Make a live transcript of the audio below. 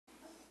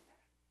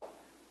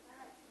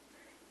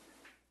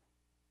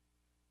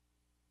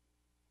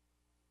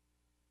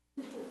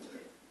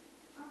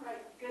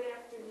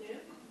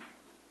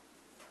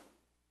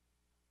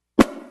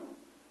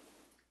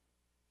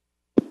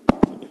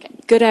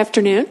Good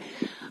afternoon.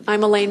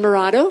 I'm Elaine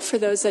Murado, for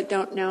those that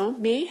don't know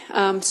me.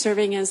 I'm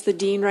serving as the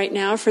Dean right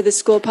now for the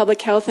School of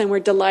Public Health, and we're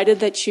delighted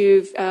that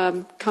you've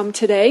come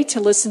today to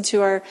listen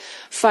to our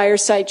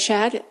fireside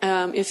chat,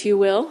 if you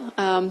will,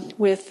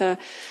 with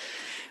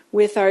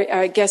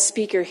our guest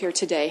speaker here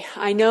today.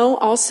 I know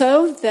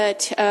also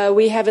that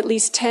we have at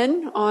least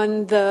 10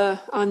 on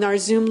our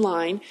Zoom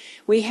line.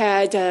 We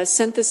had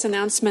sent this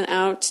announcement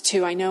out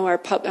to, I know,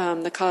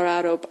 the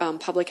Colorado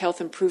Public Health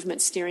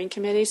Improvement Steering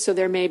Committee, so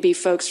there may be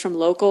folks from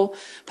local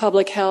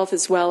public health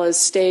as well as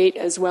state,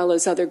 as well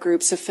as other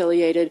groups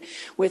affiliated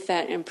with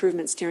that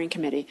Improvement Steering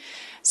Committee.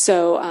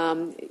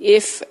 So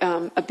if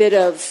a bit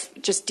of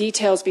just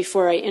details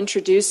before I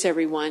introduce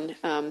everyone,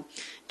 in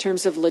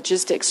terms of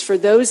logistics. For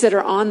those that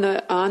are on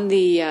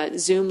the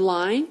Zoom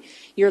line,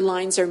 your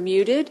lines are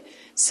muted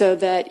so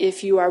that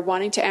if you are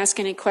wanting to ask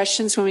any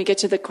questions when we get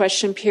to the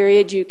question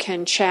period, you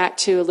can chat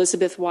to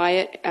Elizabeth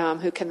Wyatt,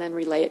 who can then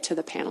relay it to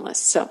the panelists.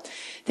 So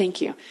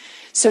thank you.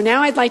 So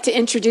now I'd like to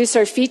introduce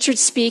our featured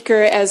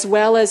speaker as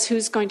well as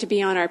who's going to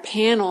be on our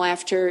panel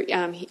after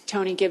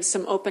Tony gives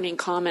some opening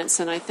comments.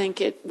 And I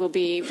think it will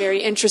be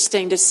very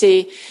interesting to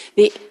see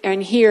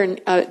and hear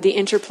the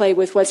interplay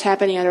with what's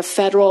happening at a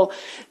federal,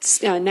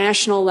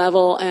 national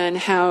level and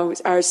how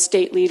our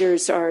state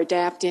leaders are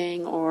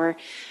adapting or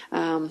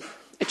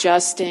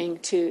adjusting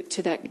to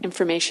that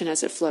information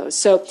as it flows.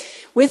 So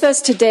with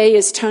us today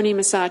is Tony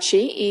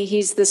Mazzaschi.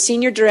 He's the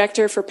Senior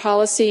Director for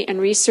Policy and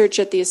Research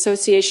at the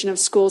Association of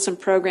Schools and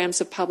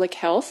Programs of Public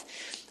Health.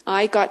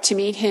 I got to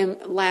meet him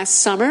last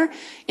summer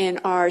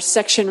in our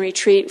section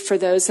retreat for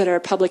those that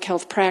are public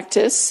health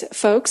practice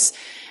folks,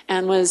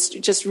 and was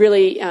just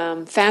really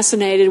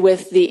fascinated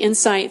with the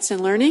insights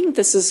and learning.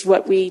 This is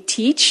what we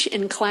teach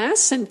in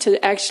class, and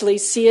to actually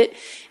see it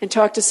and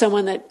talk to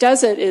someone that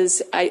does it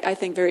is, I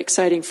think, very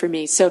exciting for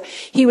me. So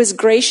he was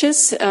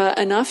gracious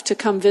enough to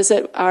come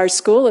visit our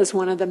school as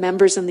one of the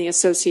members in the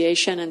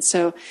association, and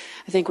so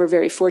I think we're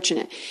very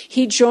fortunate.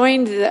 He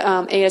joined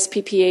the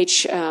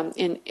ASPPH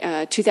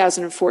in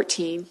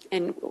 2014,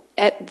 and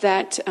at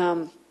that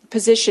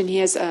position, he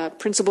has a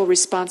principal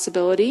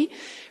responsibility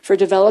for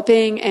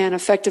developing and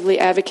effectively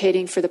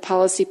advocating for the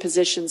policy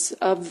positions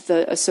of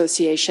the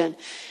association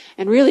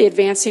and really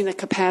advancing the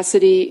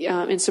capacity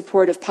in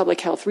support of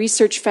public health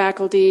research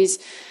faculties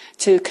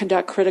to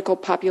conduct critical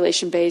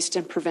population-based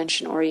and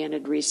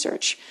prevention-oriented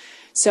research.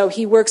 So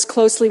he works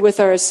closely with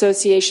our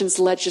association's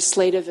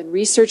legislative and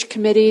research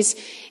committees,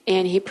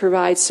 and he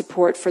provides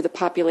support for the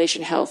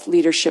population health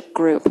leadership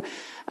group.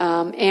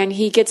 And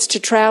he gets to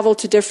travel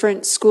to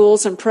different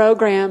schools and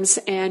programs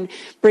and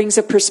brings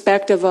a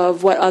perspective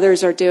of what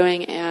others are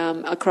doing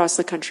across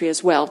the country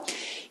as well.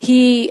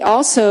 He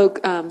also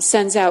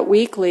sends out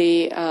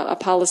weekly a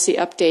policy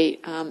update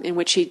in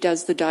which he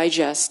does the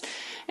digest.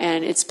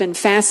 And it's been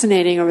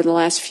fascinating over the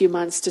last few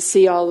months to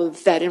see all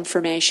of that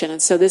information.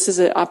 And so this is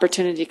an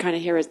opportunity to kind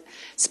of hear a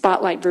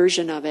spotlight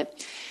version of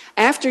it.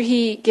 After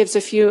he gives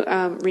a few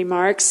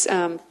remarks,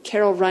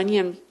 Carol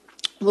Runyon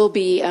will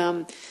be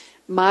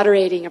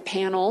moderating a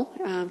panel.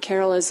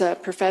 Carol is a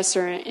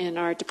professor in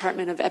our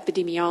Department of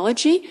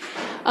Epidemiology,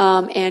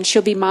 and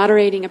she'll be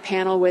moderating a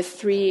panel with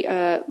three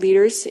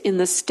leaders in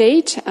the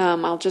state.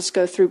 I'll just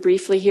go through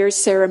briefly here.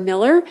 Sara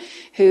Miller,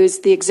 who's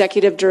the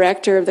Executive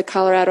Director of the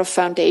Colorado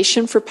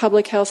Foundation for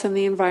Public Health and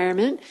the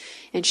Environment,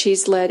 and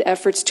she's led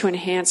efforts to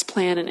enhance,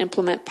 plan, and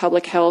implement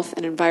public health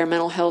and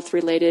environmental health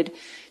related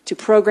to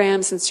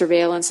programs and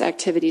surveillance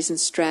activities and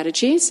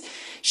strategies.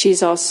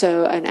 She's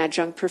also an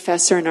adjunct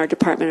professor in our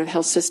Department of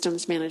Health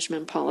Systems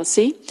Management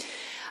Policy.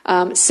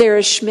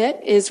 Sara Schmitt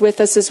is with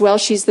us as well.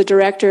 She's the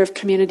Director of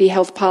Community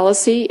Health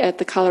Policy at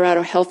the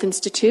Colorado Health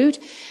Institute.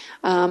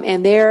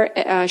 And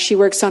there she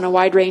works on a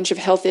wide range of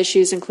health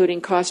issues,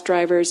 including cost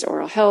drivers,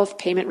 oral health,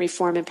 payment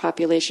reform, and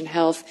population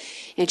health.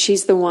 And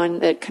she's the one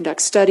that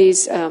conducts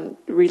studies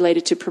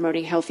related to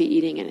promoting healthy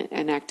eating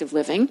and active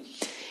living.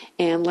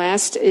 And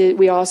last,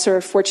 we also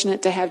are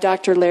fortunate to have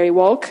Dr. Larry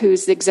Wolk,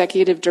 who's the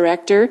Executive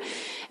Director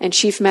and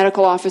Chief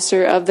Medical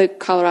Officer of the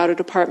Colorado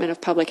Department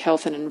of Public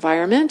Health and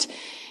Environment.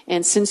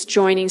 And since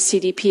joining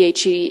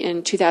CDPHE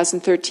in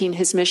 2013,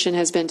 his mission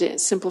has been to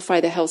simplify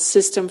the health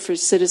system for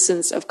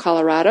citizens of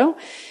Colorado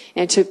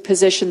and to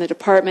position the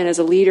department as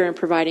a leader in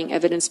providing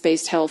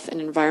evidence-based health and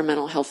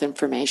environmental health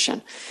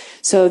information.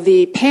 So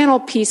the panel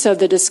piece of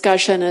the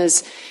discussion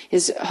is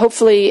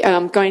hopefully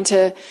going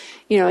to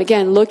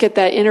again, look at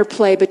that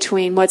interplay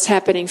between what's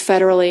happening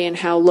federally and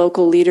how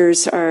local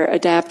leaders are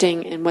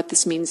adapting and what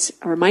this means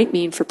or might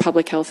mean for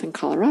public health in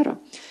Colorado.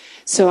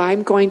 So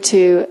I'm going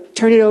to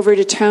turn it over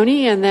to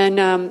Tony, and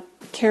then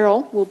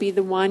Carol will be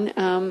the one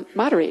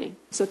moderating.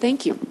 So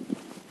thank you.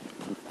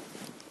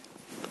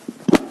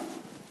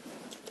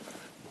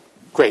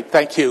 Great.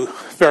 Thank you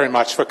very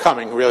much for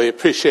coming. Really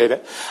appreciate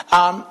it.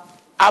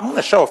 I'm going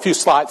to show a few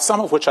slides, some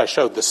of which I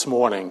showed this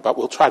morning, but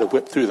we'll try to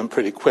whip through them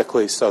pretty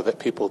quickly so that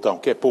people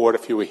don't get bored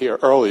if you were here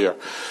earlier.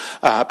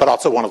 But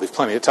also want to leave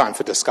plenty of time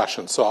for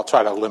discussion, so I'll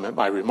try to limit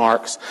my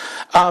remarks.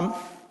 I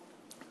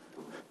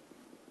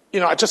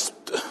just,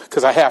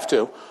 because I have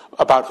to,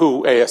 about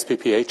who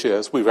ASPPH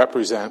is. We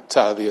represent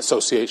the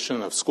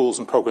Association of Schools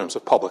and Programs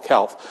of Public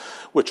Health,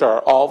 which are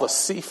all the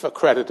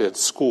CEF-accredited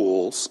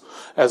schools,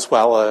 as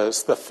well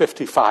as the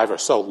 55 or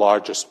so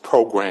largest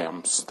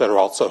programs that are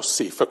also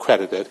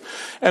CEF-accredited.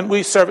 And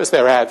we serve as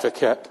their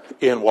advocate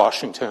in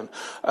Washington,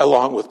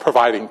 along with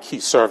providing key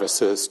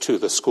services to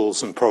the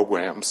schools and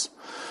programs.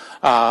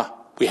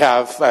 We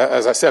have,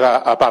 as I said,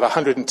 about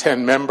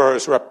 110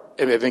 members, at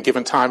any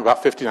given time,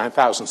 about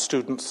 59,000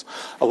 students,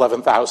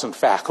 11,000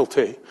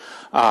 faculty,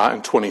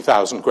 and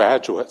 20,000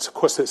 graduates. Of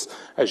course,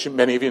 as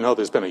many of you know,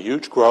 there's been a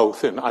huge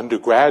growth in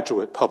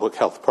undergraduate public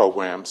health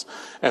programs,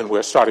 and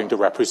we're starting to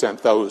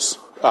represent those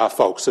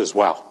folks as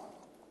well.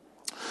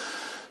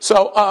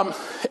 So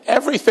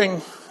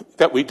everything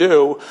that we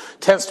do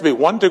tends to be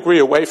 1 degree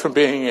away from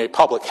being a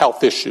public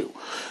health issue.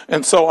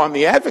 And so on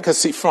the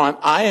advocacy front,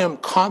 I am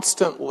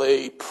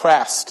constantly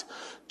pressed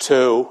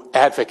to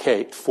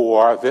advocate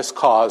for this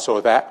cause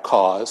or that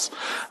cause.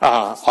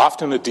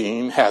 Often a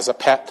dean has a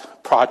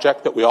pet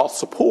project that we all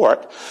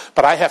support,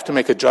 but I have to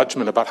make a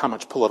judgment about how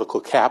much political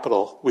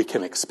capital we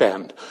can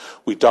expend.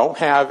 We don't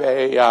have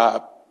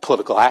a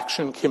political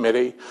action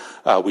committee.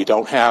 We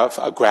don't have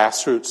a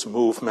grassroots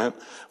movement.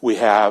 We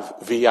have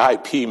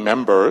VIP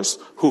members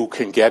who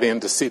can get in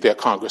to see their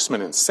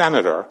congressman and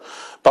senator,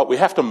 but we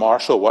have to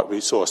marshal what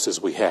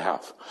resources we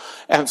have.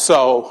 And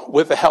so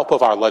with the help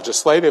of our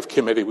legislative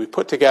committee, we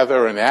put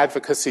together an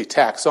advocacy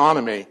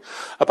taxonomy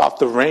about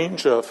the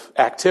range of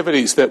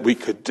activities that we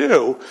could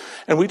do,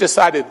 and we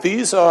decided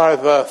these are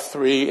the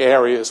 3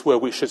 areas where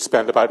we should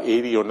spend about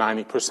 80 or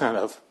 90%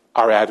 of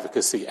our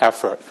advocacy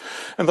effort.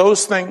 And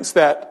those things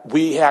that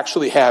we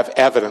actually have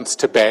evidence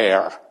to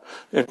bear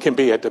and can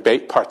be a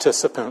debate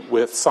participant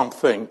with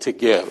something to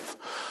give,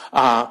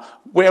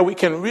 where we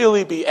can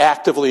really be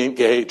actively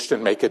engaged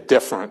and make a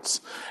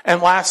difference.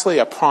 And lastly,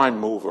 a prime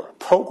mover.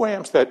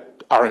 Programs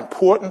that are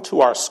important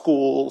to our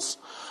schools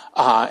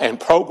and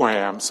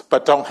programs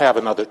but don't have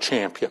another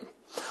champion,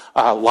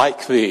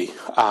 like the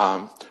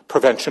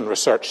prevention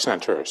research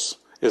centers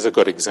is a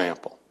good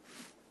example.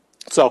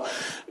 So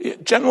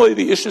generally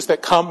the issues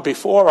that come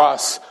before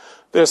us,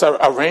 there's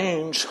a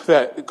range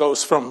that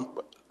goes from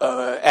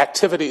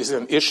activities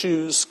and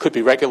issues, could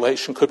be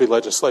regulation, could be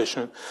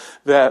legislation,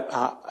 that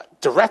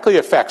directly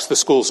affects the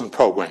schools and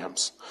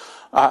programs.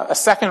 A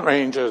second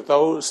range are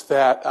those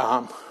that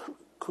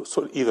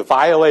sort of either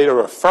violate or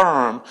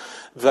affirm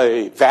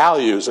the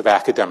values of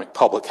academic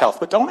public health,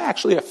 but don't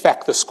actually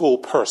affect the school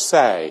per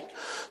se.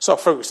 So,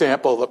 for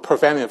example, the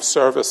preventive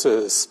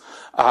services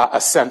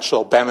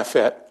essential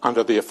benefit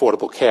under the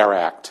Affordable Care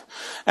Act.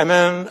 And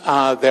then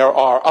there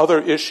are other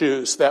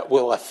issues that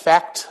will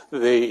affect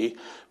the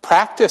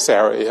practice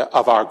area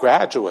of our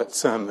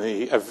graduates and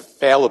the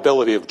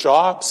availability of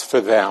jobs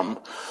for them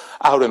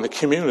out in the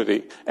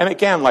community. And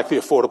again, like the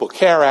Affordable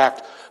Care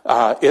Act,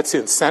 it's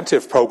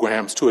incentive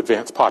programs to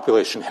advance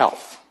population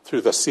health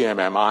through the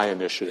CMMI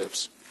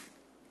initiatives.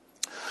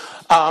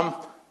 So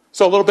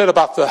a little bit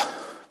about the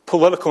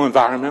political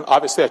environment.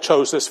 Obviously, I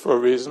chose this for a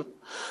reason.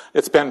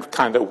 It's been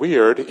kind of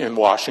weird in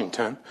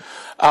Washington.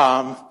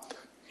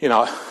 You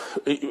know,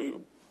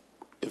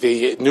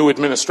 the new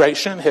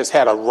administration has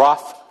had a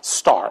rough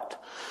start,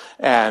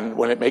 and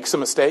when it makes a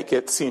mistake,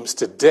 it seems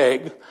to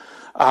dig.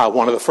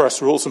 One of the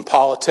first rules in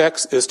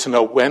politics is to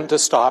know when to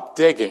stop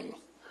digging,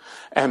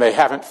 and they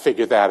haven't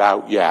figured that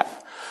out yet.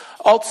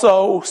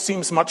 Also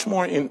seems much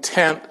more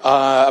intent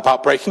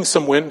about breaking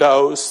some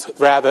windows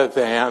rather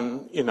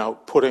than, you know,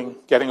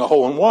 getting a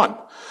hole in one.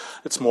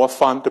 It's more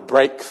fun to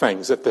break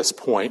things at this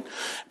point.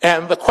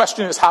 And the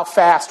question is, how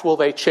fast will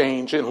they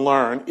change and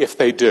learn if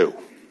they do?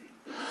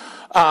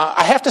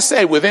 I have to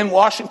say, within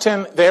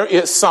Washington, there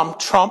is some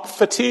Trump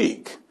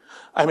fatigue.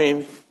 I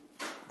mean,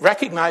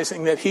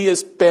 recognizing that he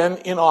has been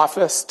in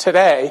office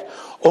today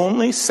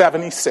only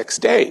 76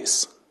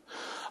 days.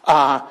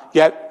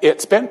 Yet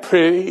it's been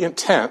pretty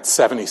intense,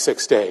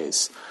 76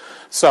 days.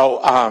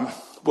 So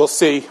we'll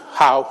see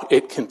how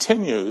it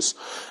continues.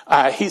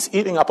 He's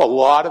eating up a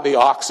lot of the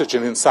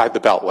oxygen inside the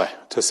Beltway,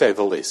 to say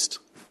the least.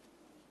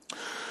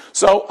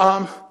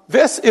 So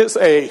this is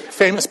a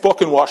famous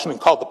book in Washington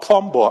called the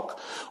Plum Book,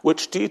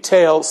 which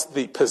details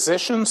the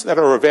positions that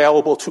are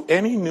available to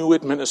any new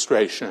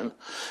administration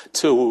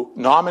to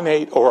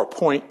nominate or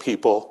appoint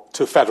people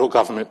to federal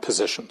government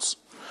positions.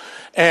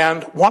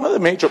 And one of the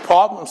major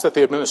problems that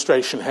the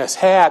administration has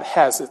had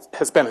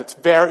has been its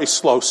very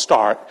slow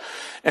start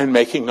in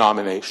making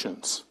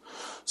nominations.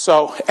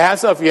 So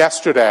as of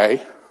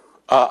yesterday,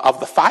 of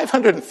the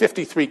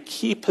 553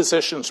 key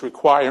positions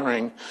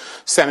requiring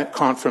Senate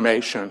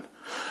confirmation,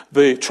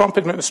 the Trump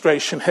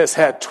administration has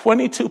had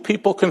 22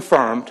 people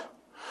confirmed.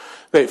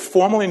 They've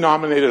formally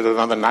nominated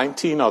another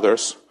 19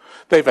 others.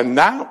 They've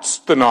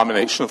announced the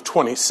nomination of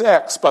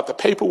 26, but the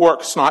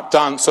paperwork's not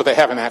done, so they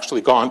haven't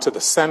actually gone to the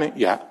Senate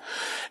yet.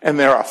 And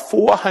there are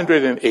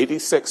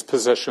 486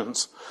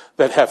 positions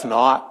that have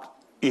not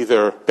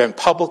either been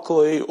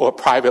publicly or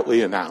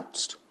privately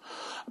announced.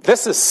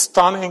 This is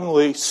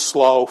stunningly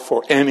slow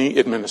for any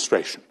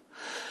administration.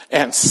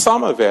 And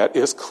some of it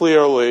is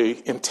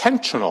clearly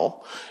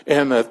intentional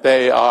in that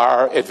they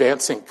are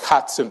advancing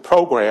cuts in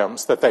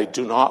programs that they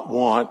do not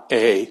want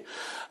a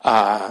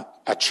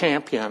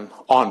champion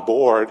on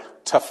board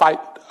to fight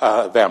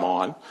them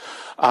on.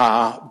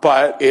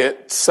 But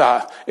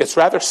it's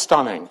rather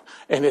stunning,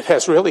 and it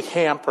has really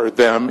hampered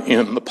them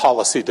in the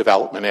policy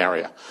development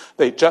area.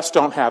 They just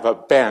don't have a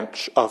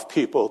bench of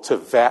people to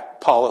vet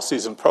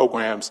policies and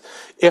programs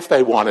if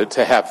they wanted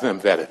to have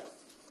them vetted.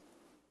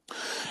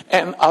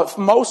 And of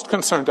most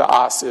concern to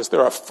us is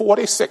there are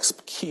 46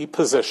 key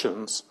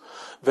positions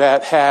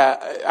that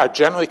are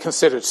generally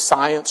considered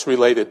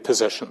science-related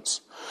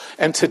positions.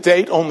 And to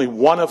date, only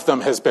one of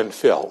them has been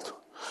filled.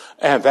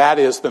 And that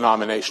is the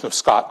nomination of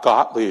Scott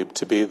Gottlieb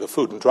to be the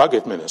Food and Drug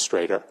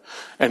Administrator.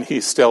 And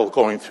he's still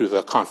going through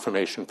the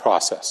confirmation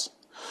process.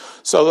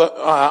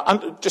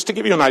 So just to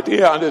give you an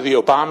idea, under the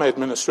Obama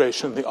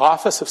administration, the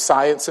Office of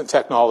Science and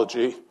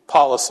Technology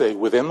Policy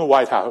within the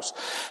White House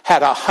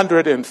had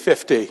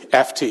 150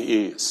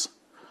 FTEs.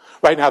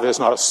 Right now, there's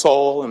not a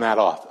soul in that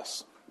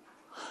office.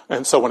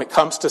 And so when it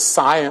comes to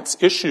science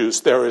issues,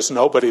 there is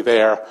nobody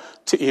there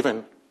to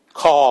even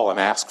call and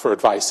ask for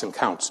advice and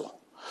counsel.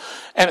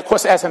 And of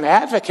course, as an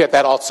advocate,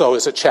 that also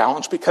is a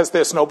challenge because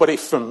there's nobody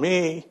for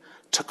me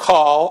to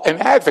call and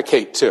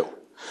advocate to.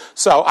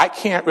 So I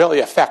can't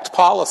really affect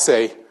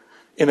policy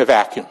in a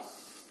vacuum.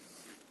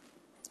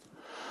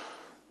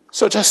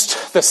 So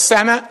just the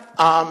Senate,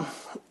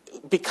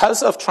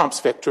 because of Trump's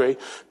victory,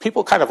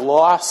 people kind of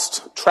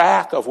lost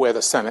track of where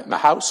the Senate and the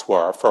House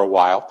were for a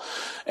while.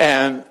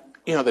 And,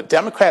 you know, the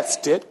Democrats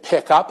did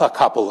pick up a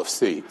couple of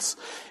seats.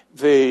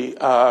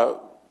 One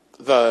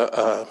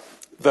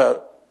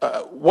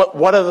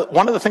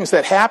of the things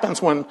that happens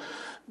when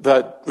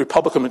the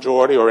Republican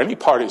majority or any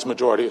party's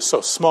majority is so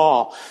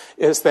small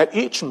is that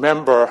each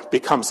member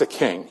becomes a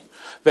king.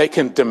 They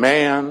can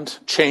demand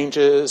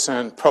changes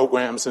and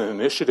programs and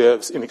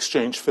initiatives in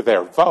exchange for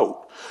their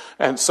vote.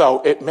 And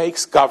so it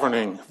makes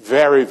governing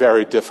very,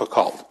 very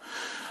difficult.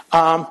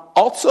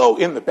 Also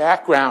in the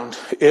background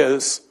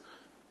is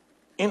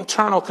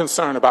internal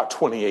concern about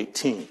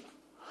 2018.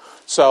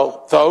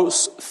 So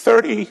those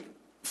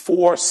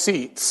 34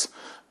 seats,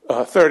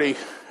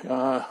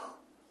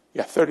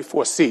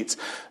 34 seats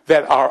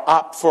that are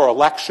up for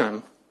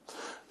election.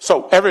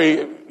 So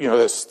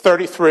there's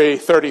 33,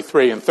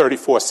 33, and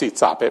 34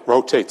 seats up. It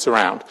rotates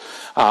around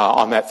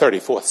on that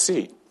 34th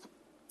seat.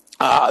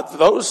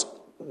 Those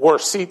were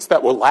seats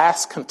that were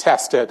last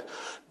contested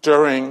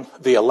during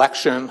the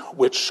election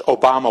which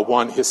Obama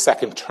won his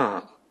second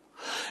term.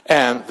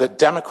 And the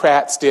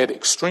Democrats did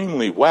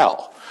extremely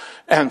well.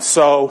 And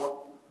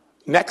so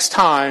next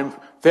time,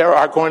 there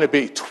are going to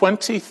be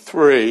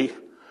 23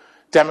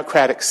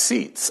 Democratic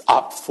seats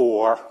up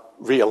for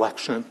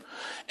re-election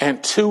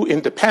and 2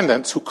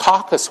 independents who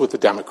caucus with the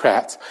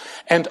Democrats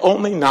and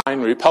only 9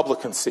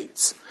 Republican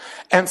seats.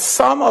 And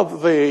some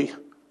of the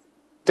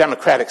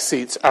Democratic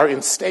seats are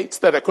in states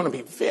that are going to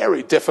be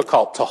very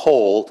difficult to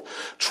hold.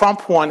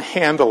 Trump won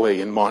handily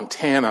in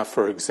Montana,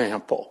 for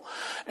example,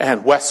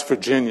 and West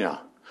Virginia,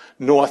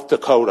 North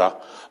Dakota.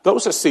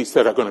 Those are seats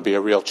that are going to be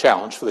a real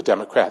challenge for the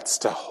Democrats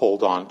to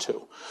hold on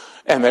to.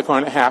 And they're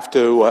going to have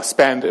to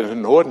spend an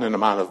inordinate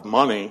amount of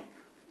money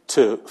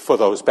for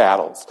those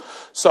battles.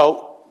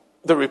 So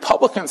the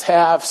Republicans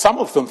some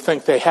of them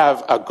think they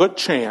have a good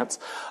chance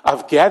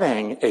of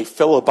getting a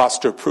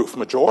filibuster-proof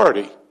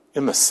majority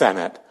in the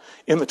Senate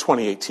in the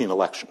 2018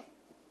 election.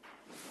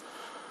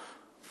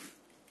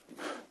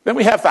 Then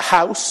we have the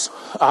House.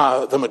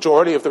 The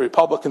majority of the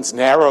Republicans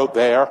narrowed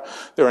there.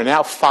 There are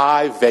now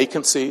 5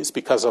 vacancies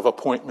because of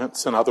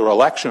appointments and other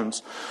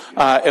elections.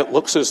 It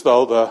looks as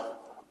though the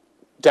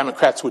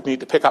Democrats would need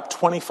to pick up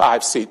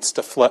 25 seats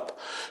to flip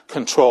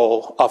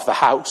control of the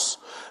House.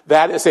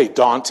 That is a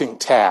daunting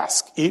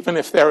task, even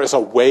if there is a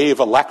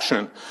wave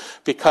election,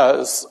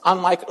 because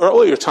unlike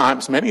earlier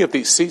times, many of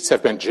these seats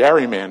have been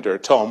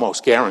gerrymandered to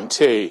almost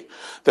guarantee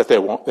that they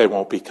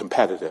won't be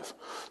competitive.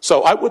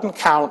 So I wouldn't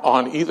count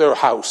on either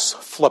House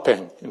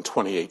flipping in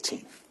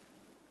 2018.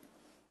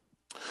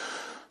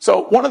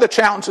 So one of the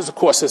challenges, of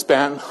course, has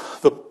been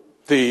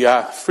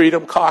the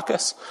Freedom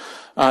Caucus.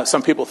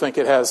 Some people think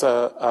it has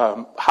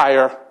a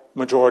higher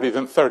majority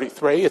than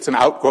 33. It's an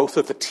outgrowth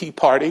of the Tea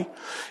Party.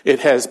 It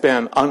has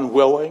been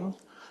unwilling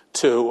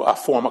to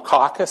form a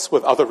caucus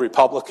with other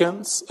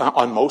Republicans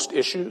on most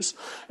issues,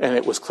 and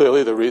it was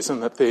clearly the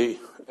reason that the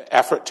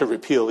effort to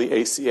repeal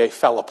the ACA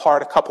fell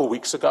apart a couple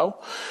weeks ago.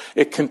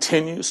 It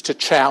continues to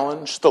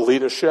challenge the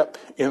leadership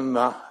in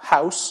the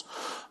House.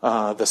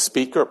 The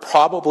Speaker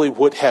probably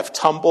would have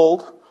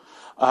tumbled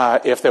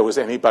if there was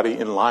anybody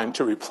in line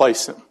to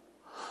replace him.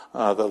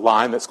 The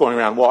line that's going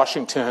around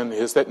Washington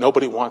is that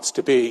nobody wants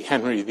to be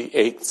Henry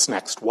VIII's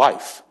next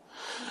wife.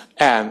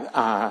 And,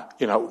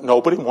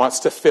 nobody wants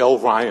to fill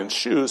Ryan's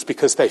shoes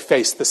because they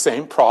face the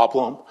same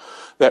problem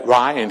that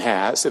Ryan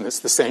has, and it's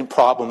the same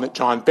problem that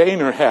John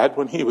Boehner had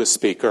when he was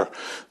Speaker,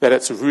 that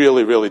it's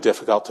really, really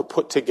difficult to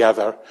put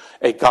together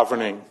a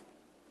governing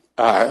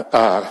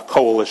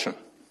coalition.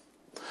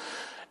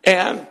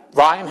 And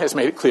Ryan has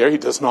made it clear he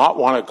does not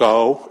want to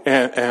go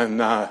and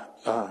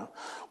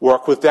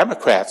work with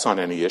Democrats on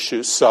any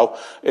issues, so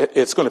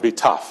it's going to be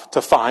tough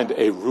to find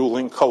a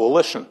ruling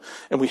coalition.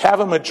 And we have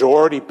a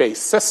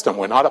majority-based system.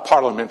 We're not a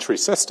parliamentary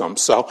system,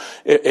 so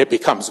it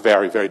becomes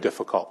very, very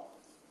difficult.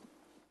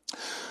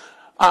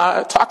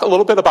 Talk a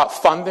little bit about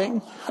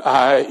funding.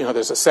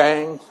 There's a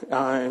saying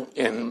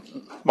in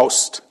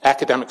most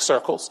academic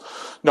circles,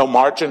 no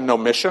margin, no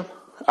mission.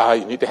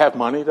 You need to have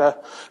money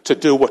to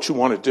do what you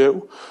want to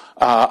do.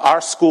 Our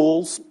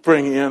schools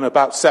bring in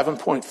about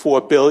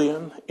 $7.4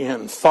 billion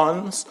in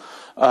funds.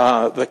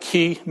 The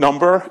key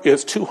number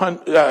is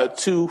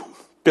 $2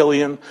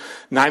 billion,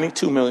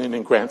 $92 million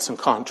in grants and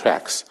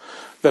contracts.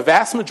 The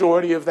vast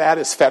majority of that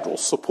is federal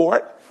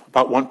support,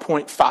 about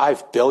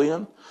 $1.5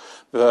 billion.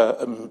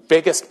 The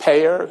biggest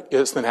payer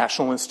is the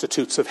National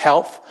Institutes of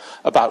Health,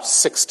 about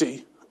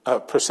 60%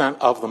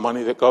 of the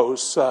money that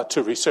goes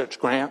to research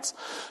grants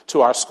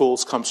to our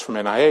schools comes from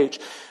NIH.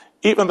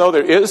 Even though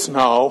there is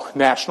no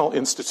National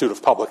Institute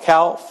of Public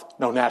Health,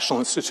 no National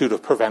Institute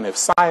of Preventive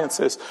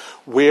Sciences,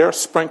 we're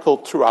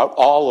sprinkled throughout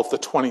all of the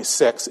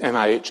 26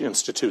 NIH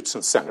institutes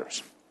and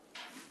centers.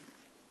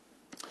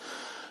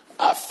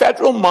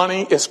 Federal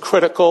money is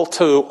critical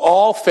to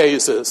all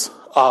phases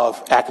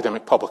of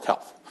academic public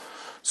health.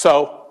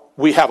 So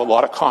we have a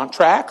lot of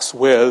contracts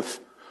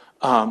with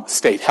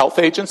state health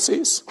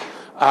agencies.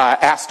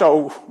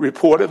 ASTO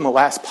reported in the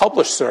last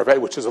published survey,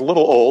 which is a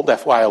little old,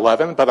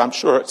 FY11, but I'm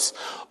sure it's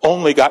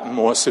only gotten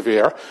more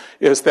severe,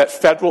 is that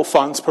federal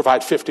funds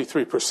provide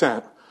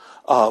 53%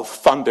 of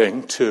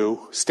funding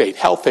to state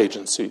health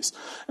agencies.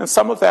 And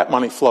some of that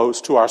money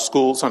flows to our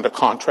schools under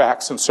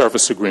contracts and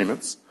service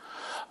agreements.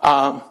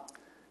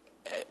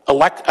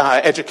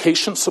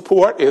 Education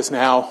support is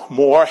now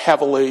more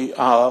heavily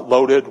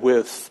loaded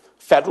with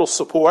federal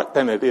support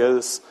than it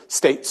is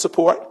state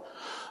support.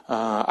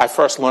 I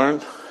first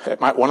learned at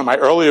one of my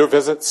earlier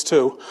visits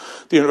to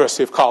the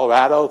University of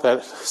Colorado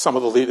that some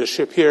of the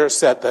leadership here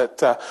said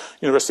that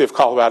University of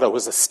Colorado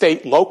was a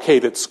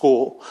state-located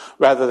school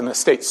rather than a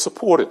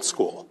state-supported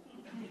school.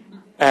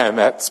 And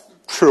that's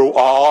true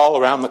all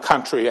around the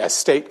country as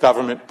state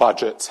government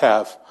budgets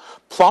have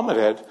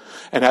plummeted,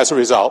 and as a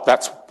result,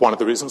 that's one of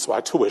the reasons why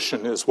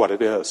tuition is what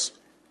it is.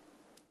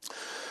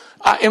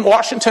 In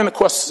Washington, of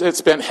course,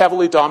 it's been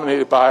heavily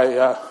dominated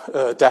by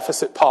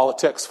deficit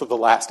politics for the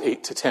last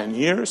 8 to 10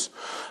 years.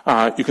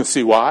 You can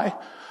see why.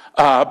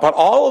 But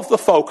all of the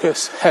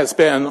focus has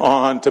been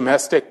on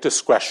domestic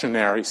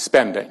discretionary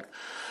spending,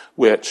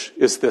 which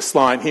is this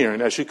line here.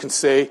 And as you can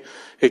see,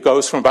 it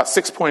goes from about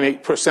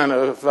 6.8%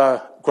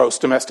 of gross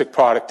domestic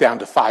product down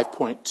to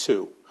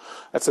 5.2%.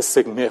 That's a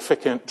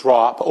significant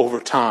drop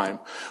over time.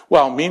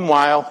 Well,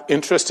 meanwhile,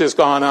 interest has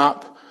gone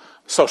up.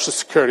 Social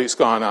Security's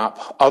gone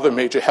up. Other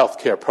major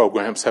healthcare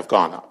programs have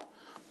gone up.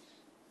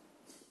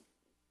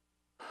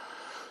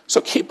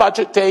 So key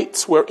budget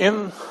dates, we're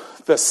in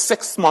the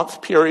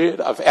 6-month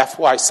period of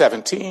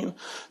FY17.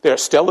 There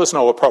still is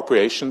no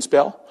appropriations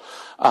bill.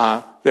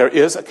 There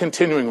is a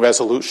continuing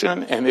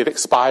resolution, and it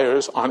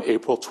expires on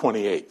April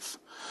 28th.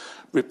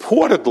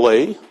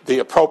 Reportedly, the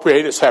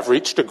appropriators have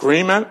reached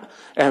agreement,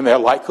 and there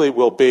likely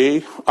will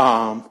be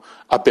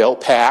a bill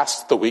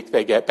passed the week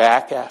they get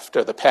back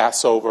after the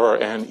Passover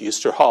and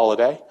Easter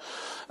holiday.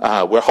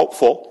 We're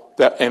hopeful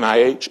that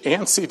NIH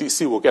and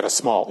CDC will get a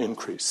small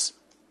increase.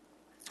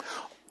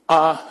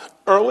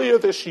 Earlier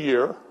this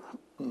year,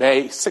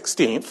 March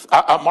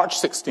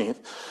 16th,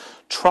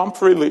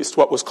 Trump released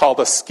what was called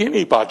a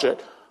skinny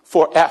budget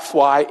for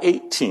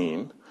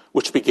FY18,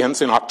 which begins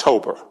in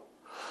October.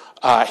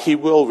 He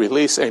will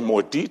release a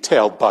more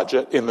detailed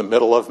budget in the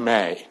middle of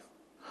May.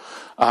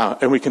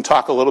 And we can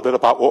talk a little bit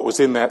about what was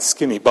in that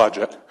skinny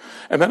budget.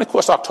 And then, of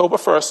course, October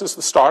 1st is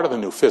the start of the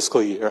new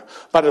fiscal year,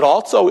 but it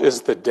also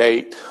is the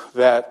date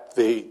that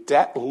the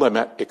debt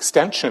limit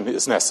extension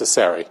is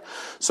necessary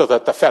so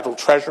that the federal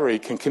treasury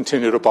can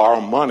continue to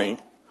borrow money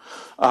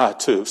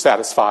to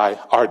satisfy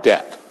our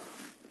debt.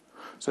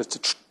 So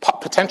it's a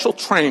potential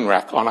train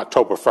wreck on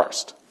October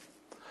 1st.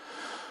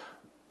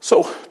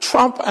 So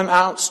Trump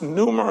announced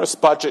numerous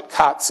budget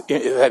cuts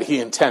that he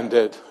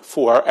intended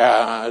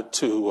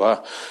to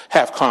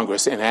have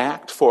Congress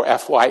enact for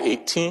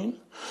FY18.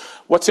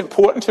 What's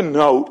important to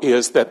note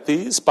is that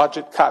these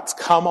budget cuts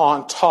come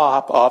on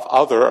top of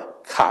other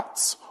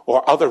cuts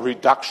or other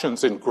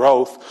reductions in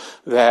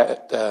growth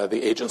that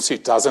the agency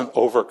doesn't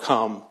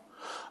overcome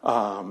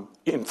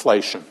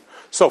inflation.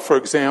 So, for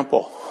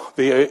example,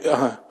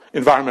 the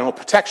Environmental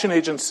Protection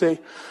Agency,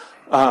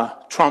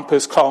 Trump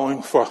is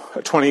calling for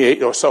a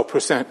 28% or so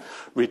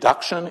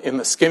reduction in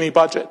the skinny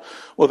budget.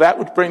 Well, that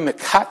would bring the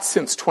cut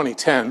since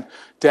 2010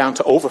 down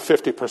to over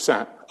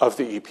 50% of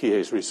the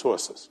EPA's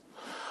resources.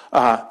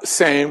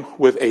 Same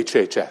with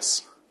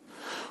HHS.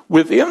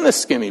 Within the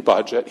skinny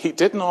budget, he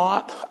did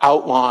not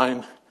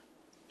outline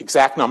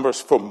exact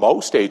numbers for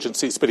most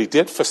agencies, but he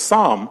did for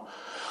some.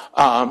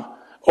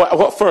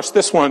 Well, first,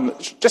 this one,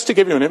 just to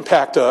give you an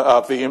impact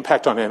of the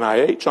impact on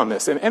NIH on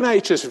this. And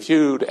NIH is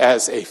viewed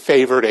as a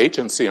favored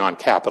agency on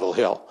Capitol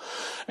Hill.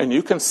 And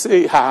you can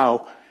see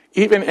how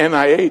Even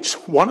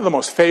NIH, one of the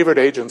most favored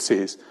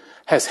agencies,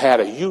 has had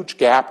a huge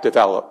gap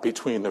develop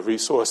between the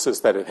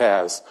resources that it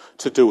has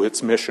to do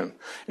its mission.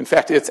 In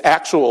fact, its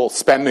actual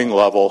spending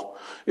level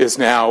is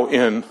now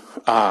in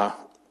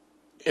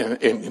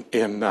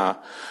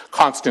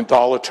constant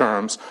dollar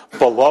terms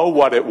below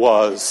what it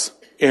was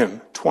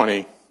in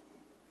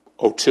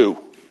 2002.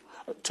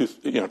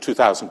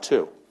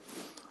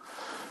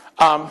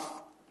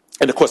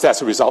 And of course,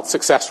 as a result,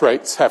 success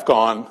rates have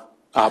gone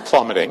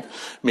plummeting,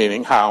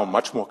 meaning how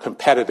much more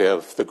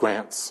competitive the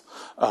grants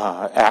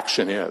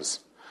action is.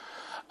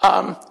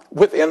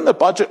 Within the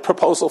budget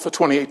proposal for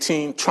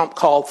 2018, Trump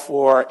called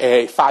for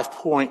a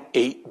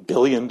 $5.8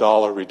 billion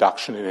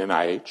reduction in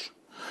NIH.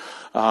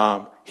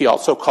 He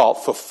also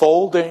called for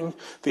folding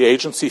the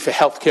Agency for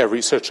Healthcare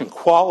Research and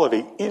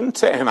Quality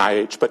into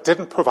NIH, but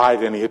didn't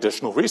provide any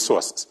additional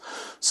resources.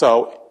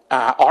 So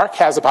ARC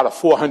has about a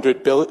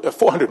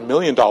 $400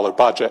 million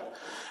budget,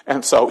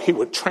 and so he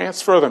would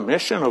transfer the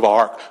mission of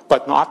ARC,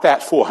 but not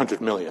that $400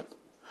 million.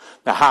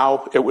 Now,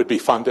 how it would be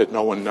funded,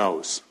 no one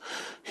knows.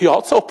 He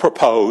also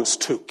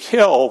proposed to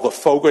kill the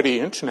Fogarty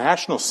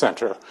International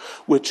Center,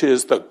 which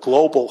is the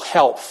global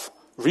health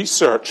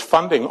research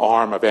funding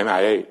arm of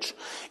NIH.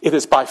 It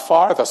is by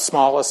far the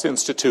smallest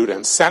institute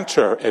and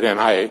center at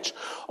NIH,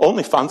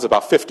 only funds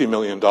about $50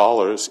 million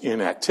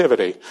in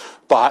activity,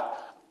 but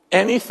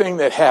anything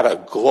that had a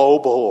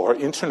global or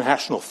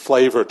international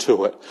flavor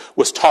to it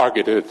was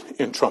targeted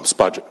in Trump's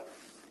budget.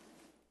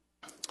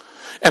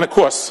 And of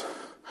course,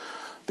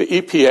 the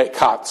EPA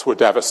cuts were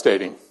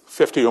devastating.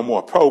 50 or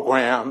more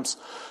programs,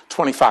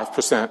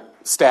 25%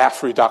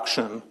 staff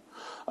reduction,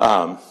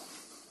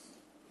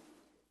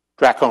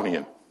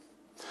 draconian.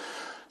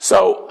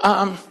 So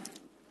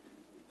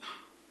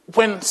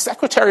when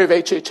Secretary of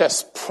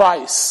HHS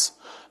Price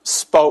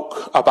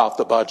spoke about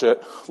the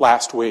budget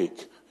last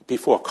week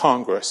before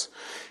Congress,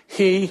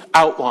 he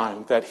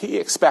outlined that he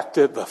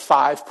expected the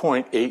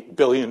 $5.8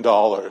 billion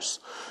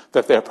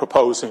that they're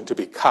proposing to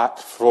be cut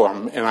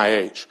from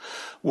NIH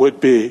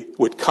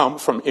would come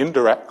from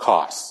indirect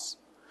costs.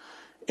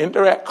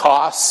 Indirect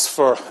costs,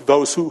 for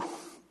those who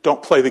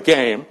don't play the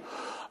game,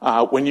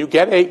 when you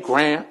get a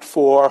grant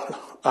for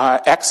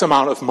X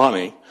amount of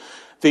money,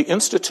 the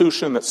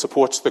institution that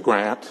supports the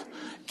grant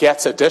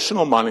gets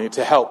additional money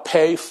to help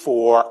pay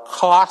for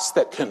costs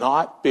that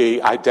cannot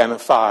be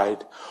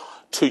identified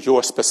to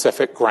your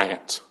specific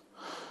grant.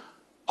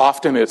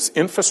 Often it's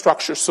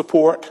infrastructure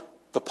support,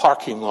 the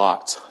parking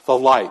lots, the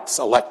lights,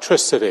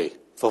 electricity,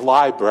 the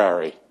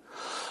library,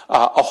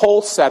 a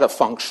whole set of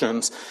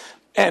functions,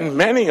 and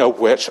many of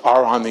which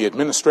are on the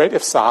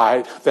administrative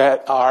side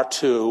that are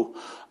to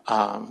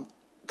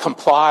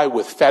comply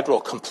with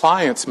federal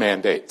compliance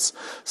mandates,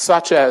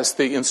 such as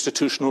the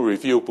Institutional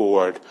Review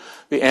Board,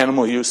 the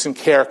Animal Use and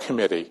Care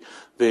Committee,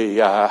 the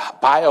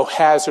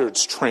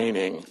biohazards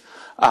training,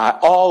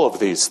 all of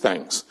these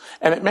things.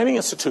 And at many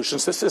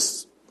institutions, this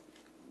is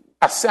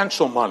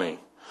essential money.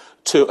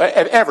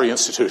 At every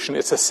institution,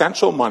 it's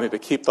essential money to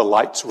keep the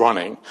lights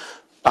running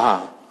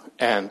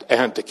and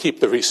to keep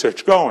the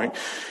research going.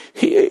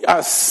 He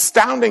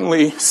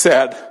astoundingly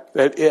said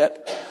that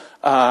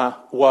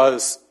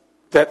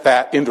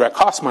that indirect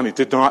cost money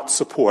did not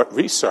support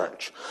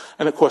research.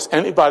 And of course,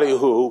 anybody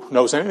who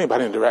knows anything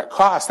about indirect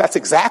costs, that's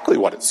exactly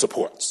what it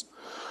supports.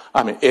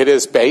 I mean, it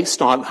is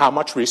based on how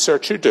much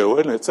research you do,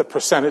 and it's a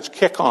percentage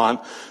kick-on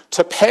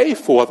to pay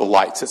for the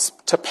lights. It's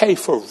to pay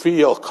for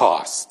real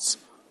costs.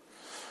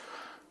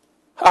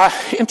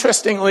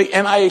 Interestingly,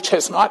 NIH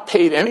has not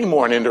paid any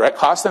more in indirect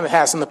costs than it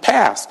has in the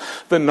past.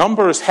 The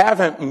numbers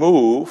haven't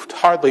moved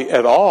hardly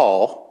at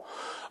all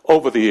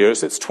over the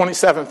years. It's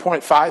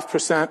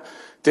 27.5%,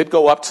 did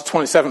go up to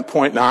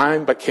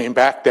 27.9%, but came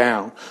back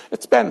down.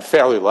 It's been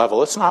fairly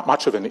level. It's not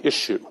much of an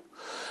issue.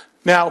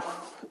 Now,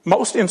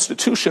 most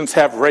institutions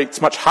have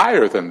rates much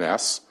higher than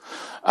this,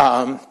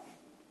 and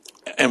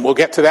we'll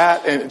get to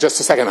that in just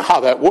a second, how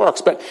that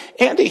works. But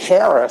Andy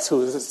Harris,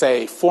 who is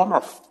a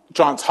former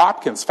Johns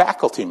Hopkins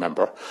faculty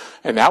member,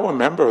 and now a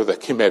member of the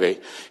committee,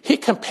 he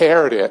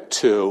compared it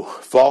to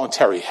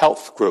voluntary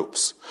health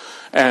groups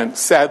and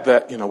said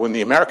that, when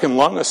the American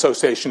Lung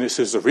Association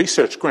issues a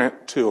research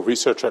grant to a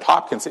researcher at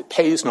Hopkins, it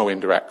pays no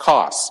indirect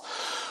costs.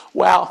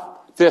 Well,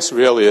 this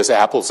really is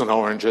apples and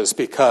oranges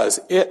because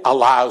it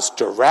allows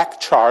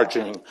direct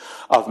charging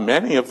of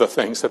many of the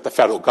things that the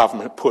federal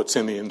government puts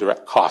in the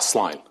indirect cost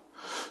line.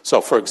 So,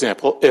 for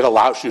example, it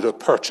allows you to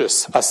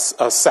purchase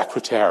a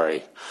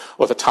secretary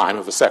or the time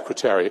of a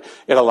secretary.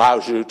 It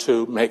allows you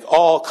to make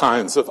all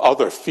kinds of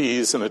other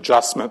fees and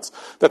adjustments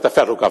that the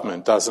federal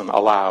government doesn't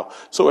allow.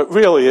 So it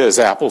really is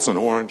apples and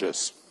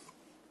oranges.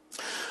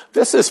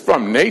 This is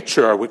from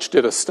Nature, which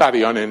did a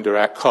study on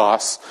indirect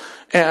costs,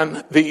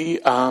 and the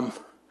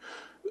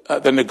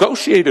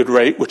negotiated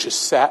rate, which is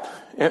set,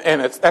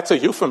 and that's a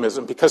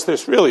euphemism because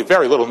there's really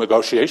very little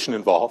negotiation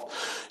involved.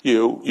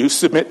 You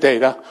submit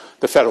data,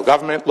 the federal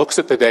government looks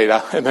at the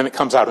data, and then it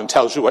comes out and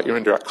tells you what your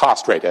indirect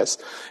cost rate is.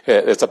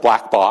 It's a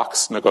black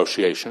box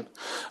negotiation.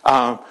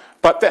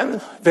 But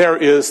then there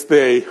is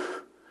the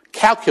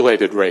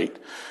calculated rate.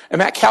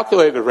 And that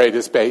calculated rate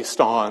is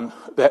based on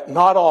that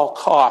not all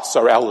costs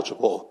are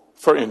eligible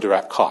for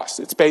indirect costs.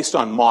 It's based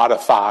on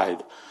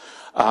modified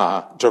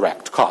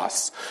direct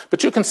costs.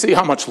 But you can see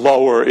how much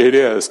lower it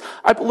is.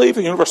 I believe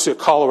the University of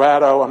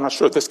Colorado, I'm not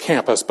sure at this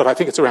campus, but I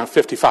think it's around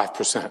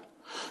 55%,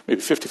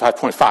 maybe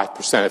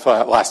 55.5% if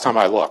last time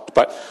I looked.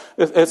 But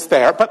it's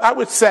there. But I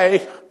would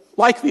say,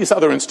 like these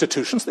other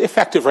institutions, the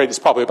effective rate is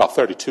probably about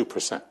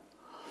 32%.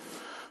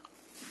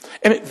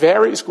 And it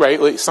varies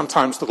greatly,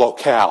 sometimes the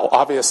locale.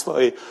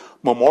 Obviously,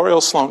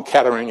 Memorial Sloan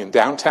Kettering in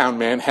downtown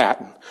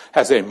Manhattan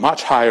has a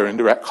much higher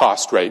indirect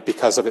cost rate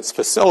because of its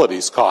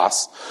facilities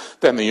costs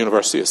than the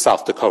University of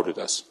South Dakota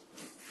does.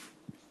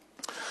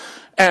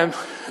 And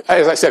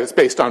as I said, it's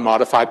based on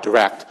modified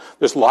direct.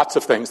 There's lots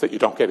of things that you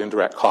don't get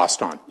indirect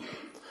cost on.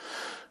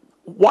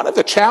 One of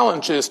the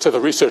challenges to the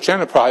research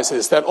enterprise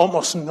is that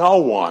almost no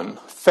one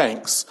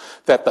thinks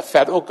that the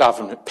federal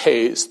government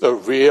pays the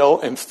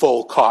real and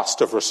full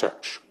cost of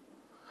research.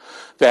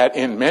 That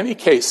in many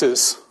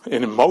cases,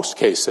 and in most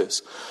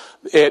cases,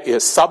 it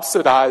is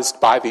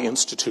subsidized by the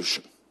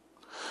institution.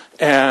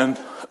 And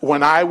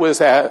when I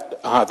was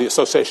at the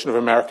Association of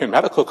American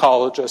Medical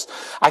Colleges,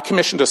 I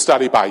commissioned a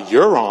study by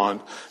Huron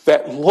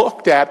that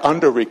looked at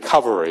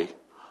under-recovery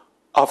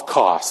of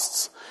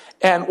costs.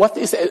 And what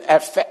these,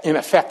 in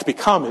effect,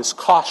 become is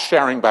cost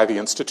sharing by the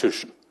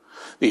institution.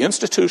 The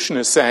institution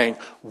is saying,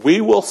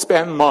 we will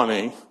spend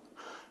money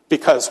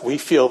because we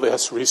feel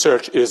this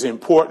research is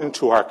important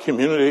to our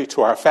community,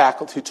 to our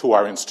faculty, to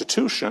our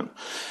institution.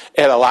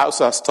 It allows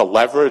us to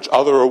leverage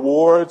other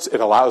awards. It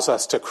allows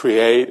us to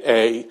create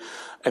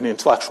an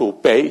intellectual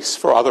base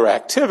for other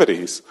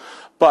activities.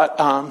 But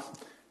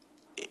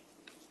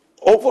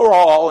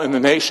overall in the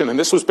nation, and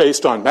this was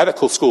based on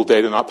medical school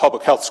data, not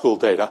public health school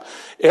data,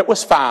 it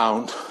was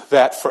found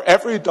that for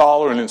every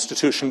dollar an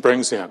institution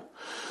brings in,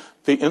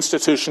 the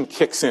institution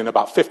kicks in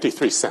about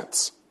 53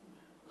 cents.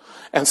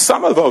 And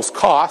some of those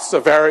costs are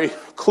very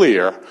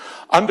clear.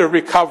 Under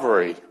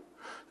recovery,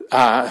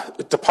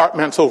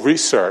 departmental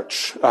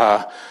research,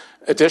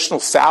 additional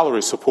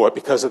salary support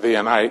because of the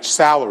NIH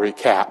salary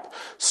cap,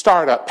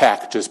 startup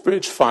packages,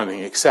 bridge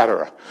funding,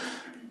 etc.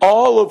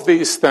 All of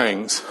these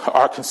things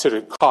are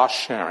considered cost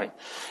sharing.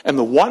 And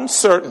the one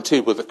certainty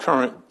with the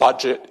current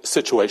budget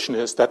situation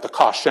is that the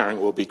cost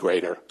sharing will be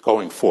greater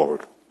going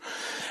forward.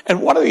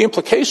 And one of the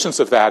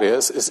implications of that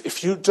is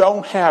if you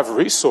don't have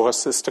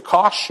resources to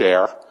cost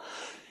share,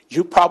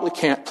 you probably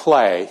can't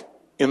play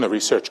in the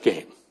research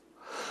game.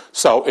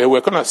 So we're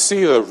going to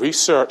see the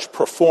research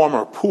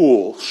performer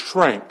pool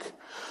shrink.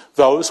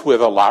 Those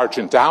with a large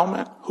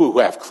endowment who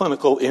have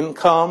clinical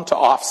income to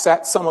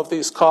offset some of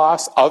these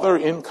costs, other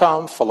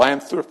income,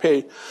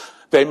 philanthropy,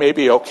 they may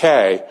be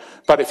okay.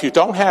 But if you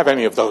don't have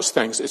any of those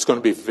things, it's going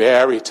to be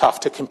very tough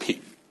to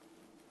compete.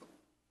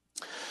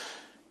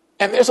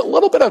 And there's a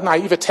little bit of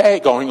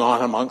naivete going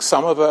on among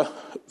some of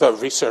the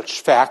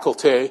research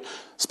faculty,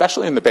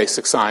 especially in the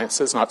basic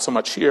sciences, not so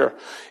much here,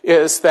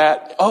 is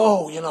that,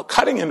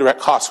 cutting indirect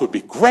costs would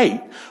be great.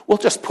 We'll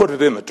just put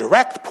it in the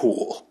direct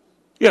pool.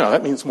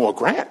 That means more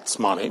grants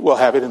money. We'll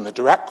have it in the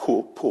direct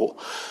pool.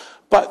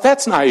 But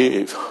that's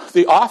naive.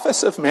 The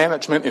Office of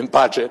Management and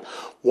Budget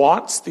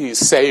wants these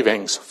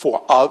savings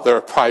for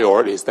other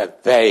priorities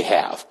that they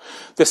have.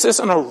 This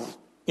isn't a,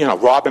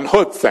 Robin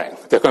Hood thing.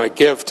 They're going to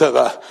give to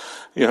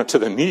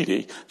the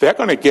needy. They're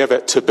going to give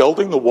it to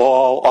building the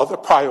wall, other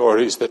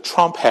priorities that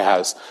Trump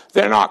has.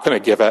 They're not going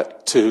to give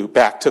it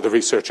back to the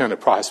research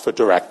enterprise for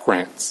direct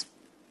grants.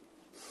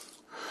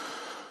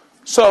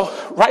 So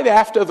right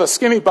after the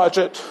skinny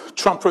budget,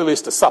 Trump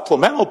released a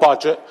supplemental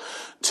budget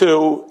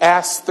to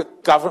ask the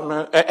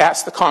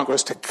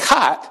Congress to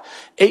cut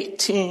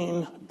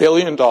 $18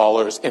 billion in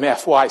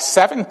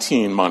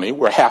FY17 money,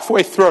 we're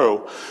halfway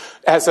through,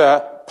 as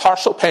a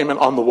partial payment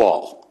on the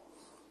wall.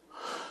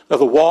 Now,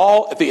 the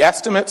wall, the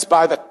estimates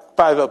by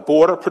the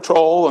Border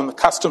Patrol and the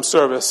Customs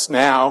Service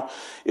now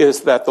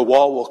is that the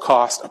wall will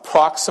cost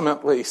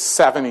approximately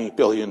 $70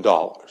 billion.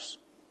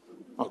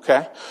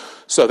 Okay?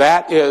 So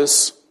that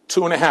is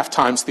 2.5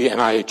 times the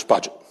NIH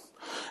budget.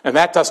 And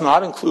that does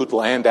not include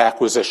land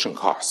acquisition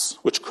costs,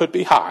 which could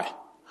be high.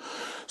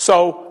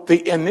 So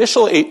the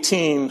initial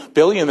 $18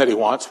 billion that he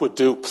wants would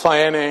do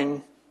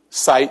planning,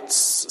 sites,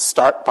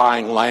 start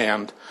buying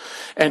land.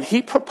 And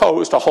he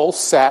proposed a whole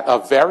set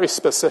of very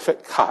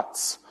specific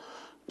cuts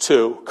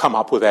to come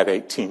up with that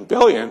 $18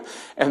 billion.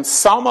 And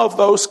some of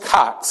those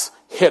cuts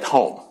hit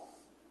home.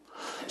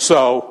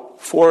 So,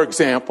 for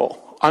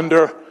example,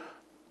 under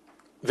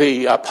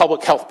the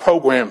public health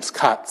programs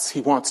cuts,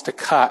 he wants to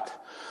cut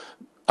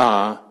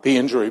the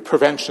Injury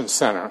Prevention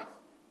Center,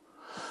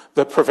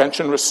 the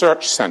Prevention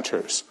Research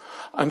Centers.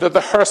 Under the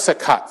HRSA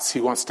cuts,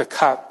 he wants to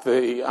cut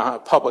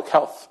the Public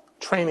Health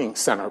Training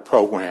Center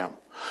program.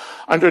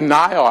 Under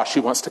NIOSH, he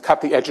wants to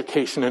cut the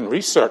Education and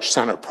Research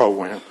Center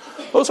program.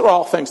 Those are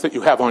all things that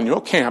you have on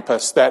your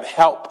campus that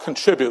help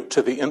contribute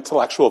to the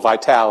intellectual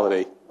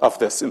vitality of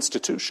this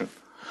institution.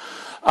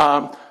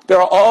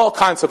 There are all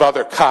kinds of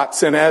other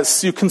cuts, and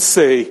as you can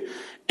see,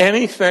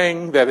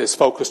 Anything that is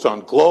focused on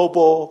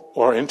global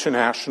or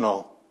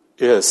international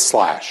is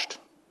slashed.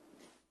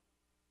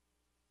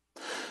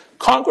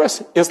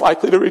 Congress is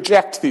likely to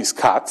reject these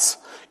cuts,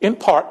 in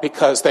part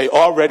because they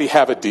already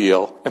have a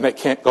deal and they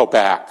can't go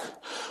back.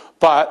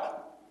 But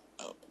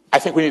I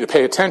think we need to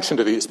pay attention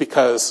to these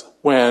because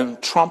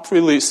when Trump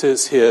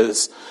releases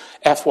his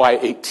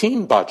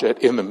FY18 budget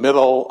in the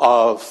middle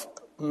of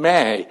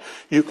May,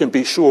 you can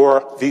be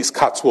sure these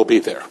cuts will be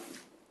there.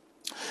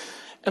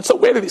 And so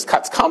where do these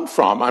cuts come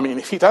from? I mean,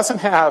 if he doesn't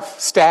have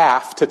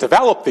staff to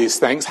develop these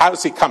things, how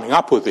is he coming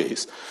up with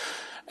these?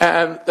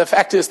 And the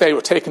fact is they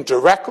were taken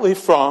directly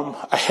from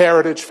a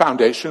Heritage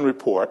Foundation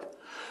report.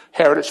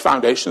 Heritage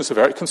Foundation is a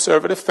very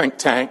conservative think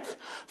tank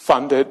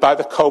funded by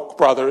the Koch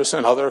brothers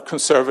and other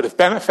conservative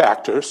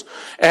benefactors,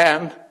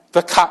 and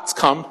the cuts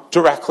come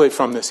directly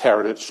from this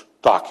Heritage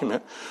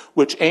document,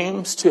 which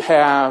aims to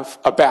have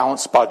a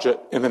balanced budget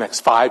in the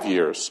next 5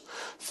 years.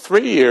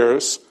 3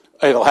 years,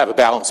 it'll have a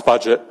balanced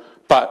budget,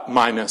 but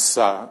minus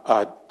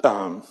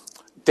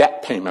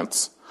debt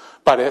payments.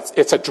 But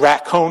it's a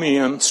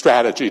draconian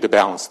strategy to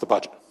balance the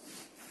budget.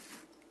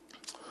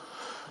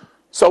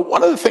 So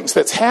one of the things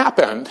that's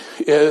happened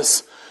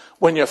is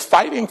when you're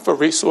fighting for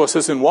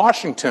resources in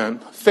Washington,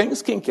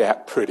 things can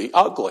get pretty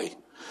ugly.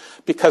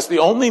 Because the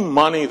only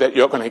money that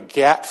you're going to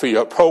get for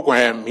your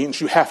program means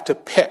you have to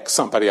pick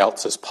somebody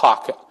else's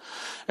pocket.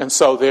 And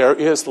so there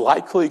is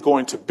likely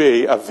going to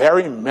be a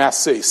very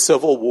messy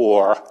civil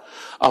war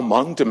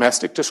among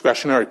domestic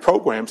discretionary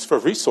programs for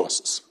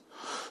resources.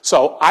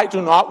 So I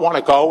do not want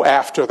to go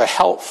after the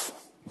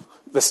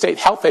state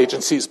health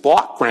agency's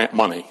block grant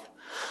money.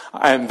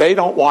 And they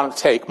don't want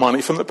to take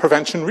money from the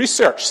prevention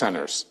research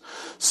centers.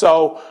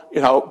 So,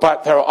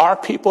 but there are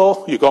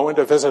people, you go in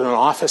to visit an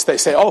office, they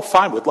say, oh,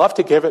 fine, we'd love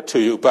to give it to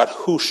you, but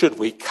who should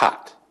we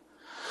cut?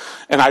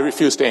 And I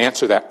refuse to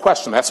answer that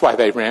question. That's why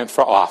they ran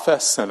for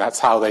office, and that's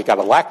how they got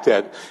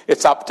elected.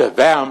 It's up to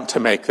them to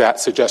make that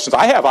suggestion.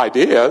 I have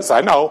ideas.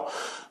 I know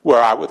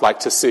where I would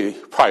like to see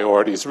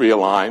priorities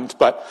realigned,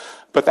 but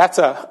that's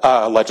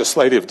a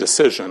legislative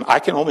decision. I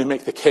can only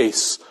make the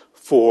case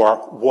for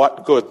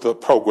what good the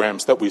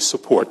programs that we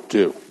support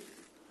do.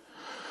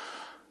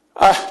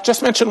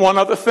 Just mention one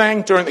other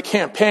thing. During the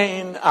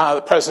campaign,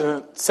 the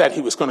president said he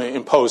was going to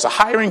impose a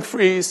hiring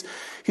freeze.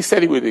 He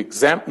said he would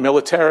exempt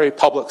military,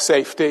 public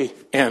safety,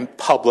 and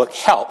public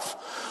health.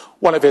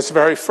 One of his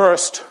very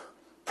first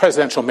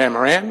presidential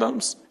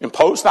memorandums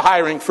imposed the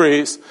hiring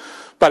freeze,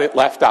 but it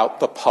left out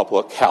the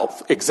public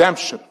health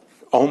exemption,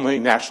 only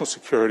national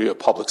security or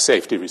public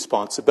safety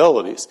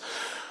responsibilities.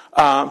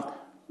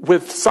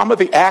 With some of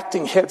the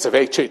acting heads of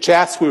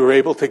HHS, we were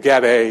able to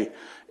get an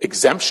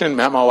exemption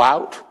memo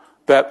out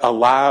that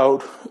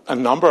allowed a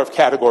number of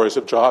categories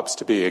of jobs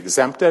to be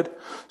exempted: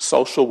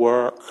 social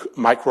work,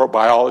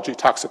 microbiology,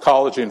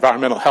 toxicology,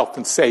 environmental health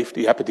and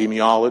safety,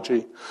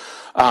 epidemiology,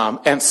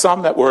 and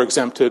some that were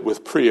exempted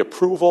with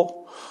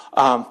pre-approval.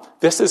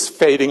 This is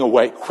fading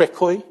away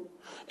quickly,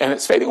 and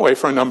it's fading away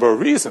for a number of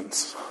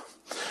reasons.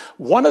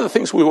 One of the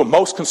things we were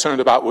most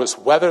concerned about was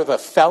whether the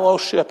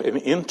fellowship and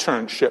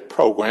internship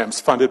programs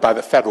funded by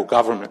the federal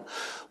government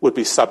would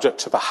be subject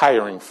to the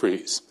hiring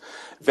freeze.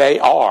 They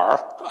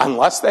are,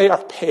 unless they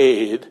are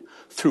paid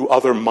through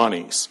other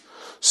monies.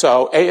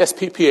 So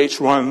ASPPH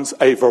runs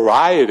a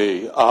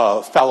variety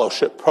of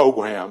fellowship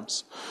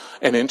programs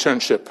and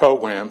internship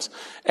programs,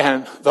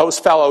 and those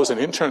fellows and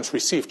interns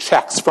receive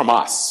checks from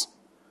us.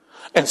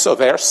 And so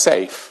they're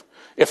safe.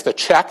 If the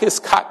check is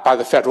cut by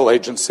the federal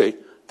agency,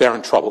 they're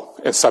in trouble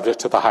and subject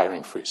to the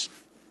hiring freeze.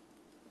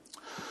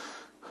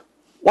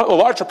 One of the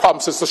larger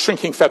problems is the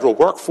shrinking federal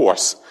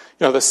workforce.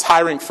 This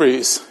hiring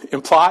freeze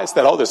implies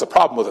that, there's a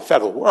problem with the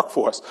federal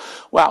workforce.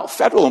 Well,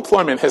 federal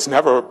employment has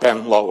never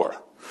been lower.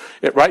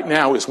 It right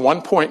now is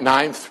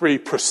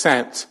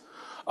 1.93%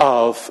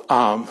 of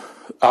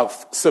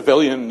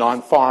civilian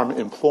non-farm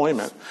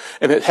employment,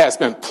 and it has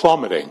been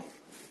plummeting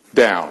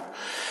down.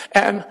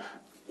 And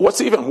what's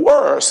even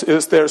worse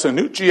is there's a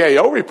new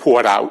GAO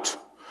report out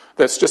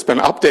that's just been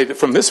updated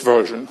from this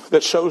version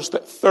that shows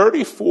that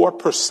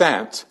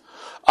 34%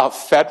 of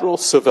federal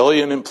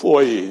civilian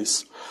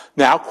employees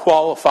now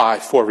qualify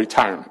for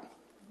retirement.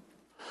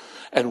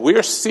 And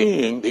we're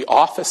seeing the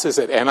offices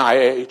at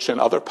NIH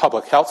and other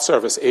public health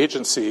service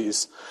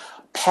agencies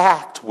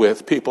packed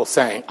with people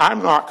saying,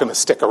 I'm not going to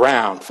stick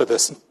around for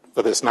this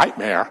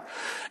nightmare.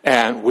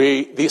 And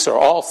these are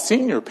all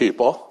senior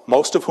people,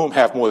 most of whom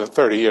have more than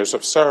 30 years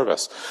of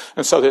service.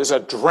 And so there's a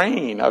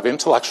drain of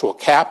intellectual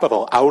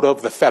capital out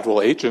of the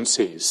federal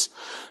agencies.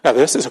 Now,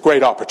 this is a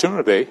great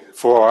opportunity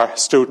for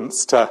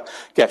students to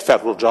get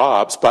federal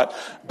jobs, but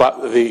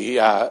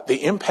the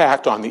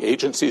impact on the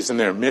agencies and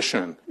their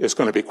mission is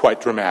going to be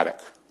quite dramatic.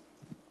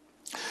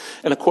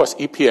 And of course,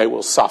 EPA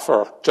will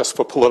suffer just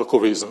for political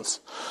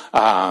reasons.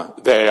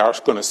 They're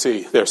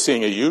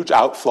seeing a huge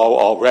outflow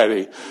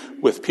already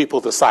with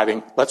people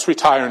deciding, let's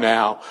retire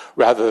now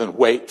rather than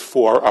wait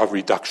for a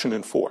reduction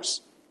in force.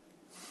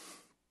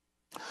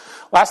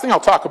 Last thing I'll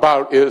talk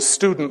about is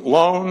student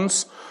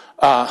loans.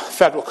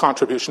 Federal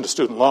contribution to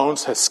student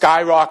loans has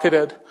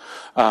skyrocketed.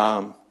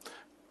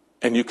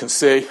 And you can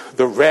see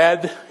the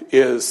red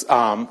is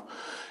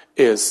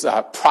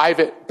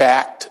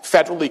private-backed,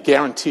 federally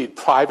guaranteed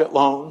private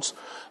loans.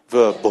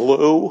 The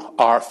blue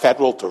are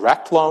federal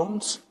direct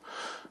loans.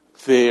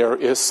 There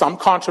is some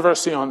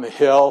controversy on the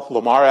Hill.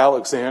 Lamar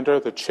Alexander,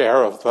 the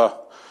chair of the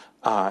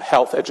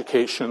Health,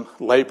 Education,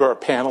 Labor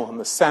panel in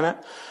the Senate,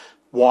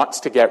 wants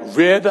to get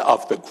rid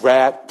of the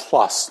Grad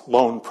Plus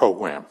loan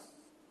program,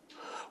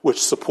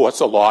 which supports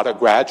a lot of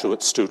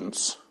graduate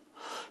students.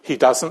 He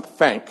doesn't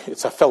think,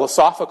 it's a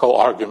philosophical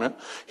argument,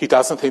 he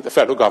doesn't think the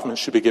federal government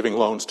should be giving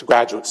loans to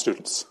graduate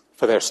students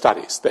for their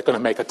studies. They're going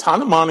to make a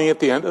ton of money at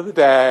the end of the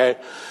day.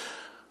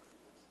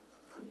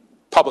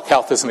 Public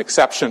health is an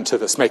exception to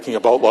this making a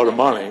boatload of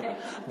money,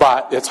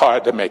 but it's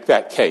hard to make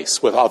that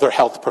case with other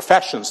health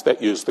professions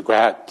that use the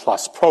Grad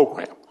Plus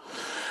program.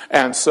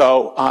 And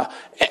so,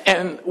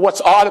 and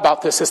what's odd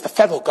about this is the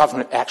federal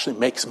government actually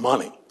makes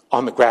money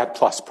on the Grad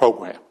Plus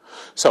program.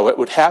 So it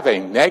would have a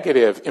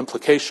negative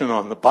implication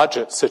on the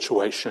budget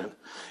situation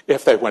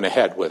if they went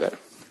ahead with it.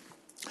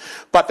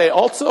 But they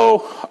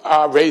also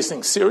are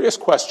raising serious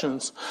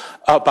questions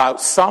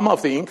about some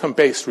of the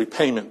income-based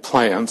repayment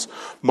plans,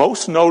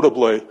 most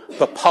notably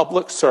the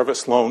Public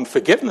Service Loan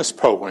Forgiveness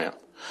Program.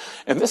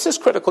 And this is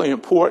critically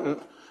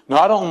important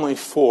not only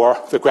for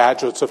the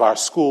graduates of our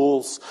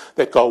schools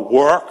that go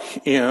work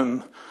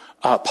in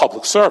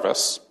public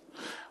service,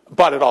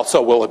 but it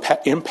also will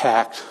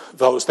impact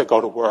those that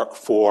go to work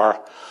for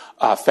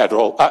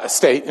federal,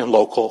 state, and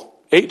local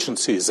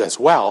agencies as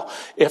well,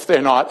 if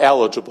they're not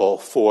eligible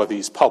for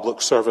these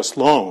public service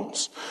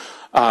loans.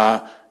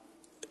 The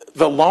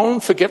loan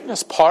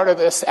forgiveness part of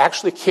this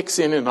actually kicks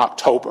in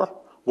October.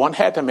 One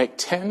had to make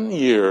 10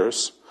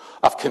 years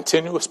of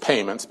continuous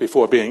payments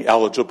before being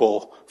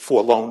eligible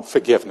for loan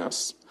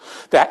forgiveness.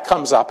 That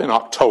comes up in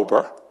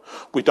October.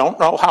 We don't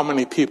know how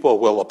many people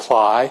will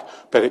apply,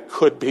 but it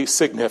could be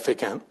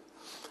significant.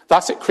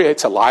 Thus, it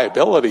creates a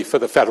liability for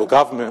the federal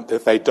government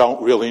that they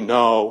don't really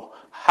know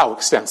how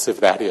extensive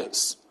that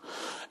is.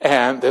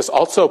 And there's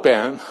also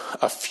been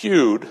a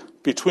feud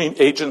between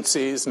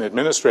agencies and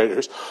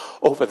administrators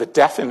over the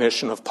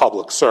definition of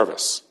public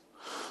service.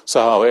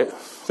 So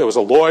there was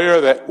a lawyer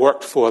that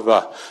worked for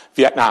the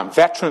Vietnam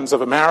Veterans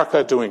of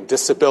America doing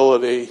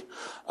disability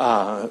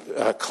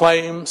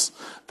claims.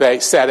 They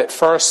said at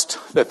first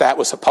that that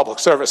was a public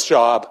service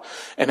job,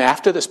 and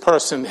after this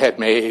person had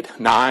made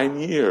 9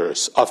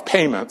 years of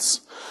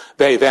payments,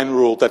 they then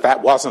ruled that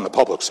that wasn't a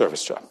public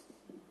service job.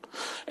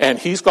 And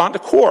he's gone to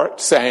court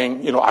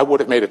saying, you know, I would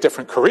have made a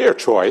different career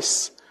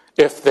choice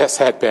if this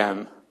had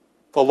been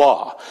the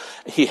law.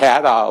 He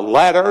had a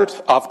letter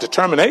of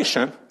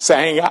determination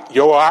saying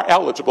you are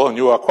eligible and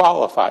you are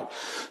qualified.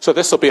 So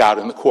this will be out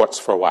in the courts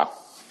for a while.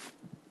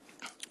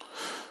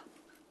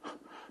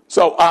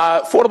 So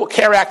Affordable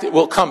Care Act, it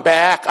will come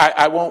back.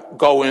 I won't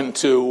go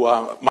into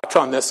much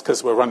on this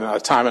because we're running out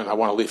of time and I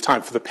want to leave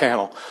time for the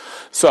panel.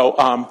 So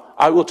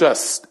I will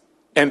just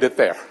end it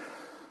there.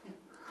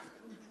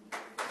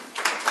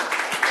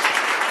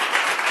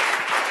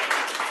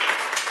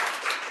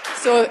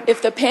 So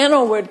if the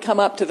panel would come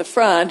up to the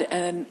front,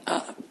 and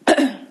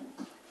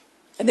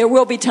there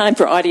will be time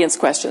for audience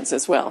questions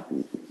as well.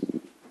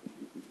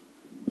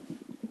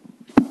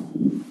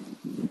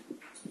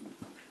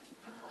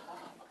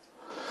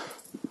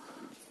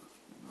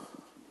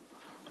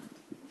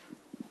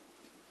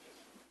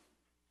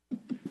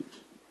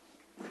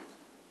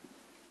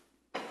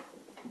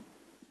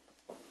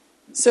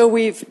 So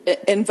we've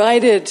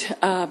invited 3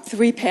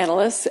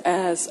 panelists,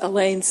 as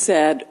Elaine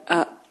said,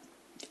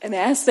 and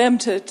asked them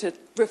to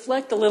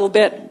reflect a little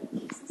bit.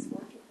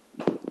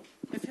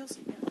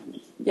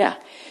 Yeah,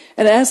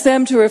 and asked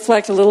them to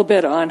reflect a little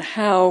bit on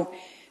how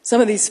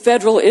some of these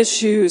federal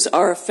issues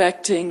are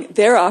affecting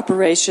their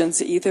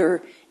operations,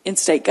 either in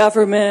state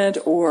government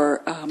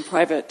or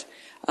private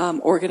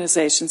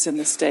organizations in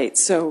the state.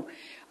 So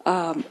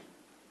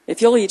if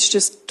you'll each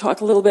just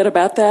talk a little bit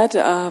about that,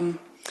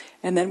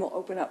 and then we'll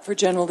open up for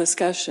general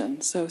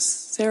discussion. So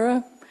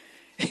Sara?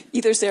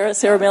 Either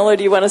Sara Miller,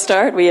 do you want to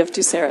start? We have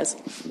 2 Saras.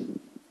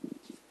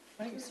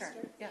 Why don't you start?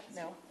 Yeah,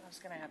 no, I was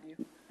going to have you.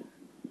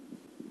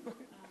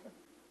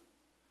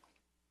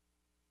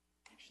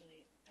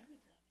 Actually, I would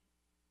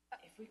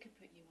love if we could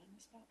put you on the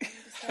spot to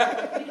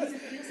start, because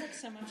it feels like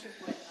so much of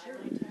what I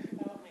want to talk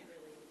about might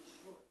really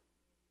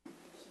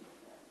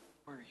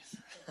Worries.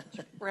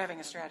 We're having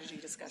a strategy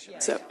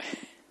discussion. So,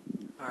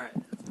 all right.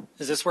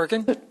 Is this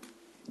working?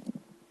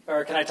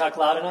 Or can I talk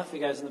loud enough? You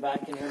guys in the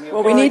back can hear me?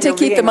 well, we need to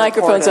keep the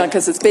microphones on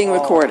because it's being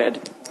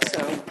recorded.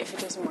 So if it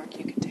doesn't work,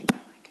 you can take my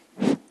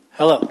mic.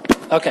 Hello.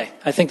 Okay.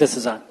 I think this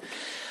is on.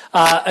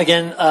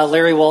 Again,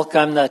 Larry Wolk.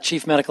 I'm the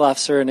Chief Medical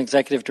Officer and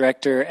Executive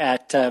Director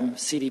at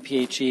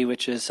CDPHE,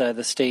 which is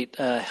the State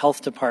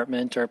Health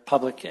Department or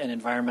Public and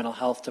Environmental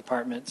Health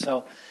Department.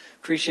 So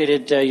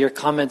appreciated your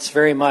comments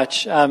very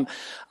much.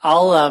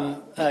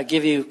 I'll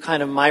give you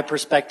kind of my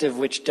perspective,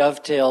 which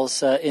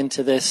dovetails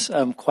into this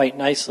quite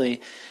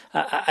nicely.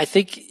 I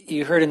think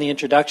you heard in the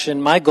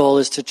introduction, my goal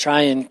is to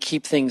try and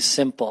keep things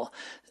simple.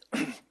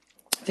 I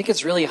think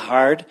it's really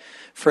hard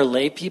for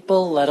lay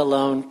people, let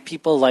alone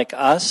people like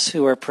us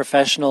who are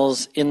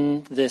professionals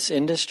in this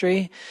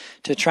industry,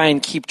 to try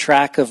and keep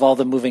track of all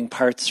the moving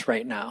parts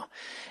right now.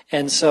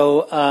 And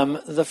so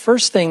the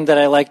first thing that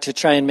I like to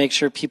try and make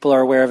sure people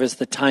are aware of is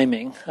the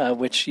timing,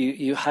 which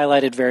you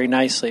highlighted very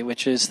nicely,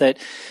 which is that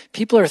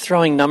people are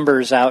throwing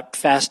numbers out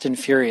fast and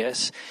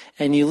furious,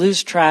 and you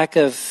lose track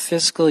of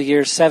fiscal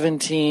year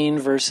 17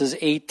 versus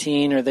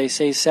 18, or they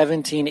say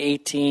 17,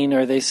 18,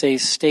 or they say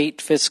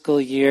state fiscal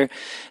year.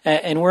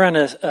 And we're on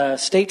a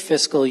state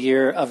fiscal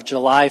year of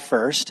July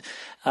 1st.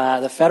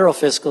 The federal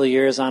fiscal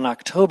year is on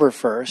October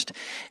 1st.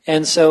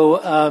 And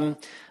so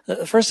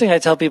the first thing I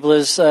tell people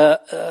is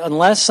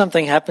unless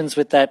something happens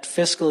with that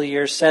fiscal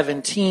year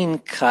 17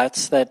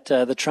 cuts that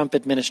the Trump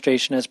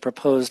administration has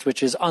proposed,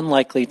 which is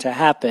unlikely to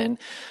happen,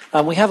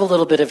 we have a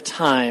little bit of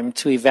time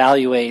to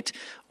evaluate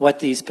what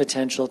these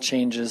potential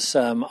changes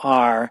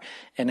are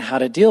and how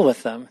to deal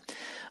with them.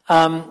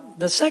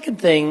 The second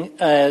thing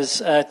is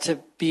to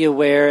be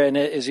aware, and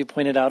as you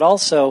pointed out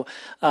also,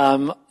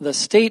 the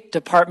State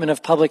Department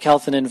of Public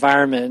Health and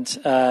Environment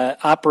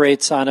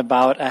operates on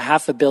about a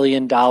 $500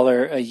 million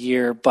a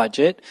year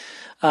budget.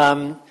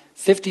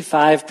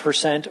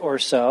 55% or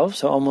so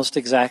almost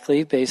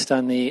exactly, based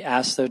on the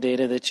ASTO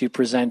data that you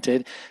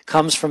presented,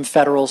 comes from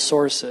federal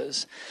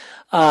sources.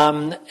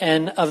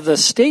 And of the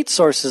state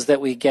sources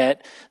that we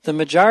get, the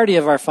majority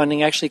of our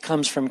funding actually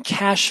comes from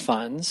cash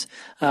funds,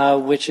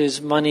 which is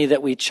money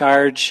that we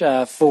charge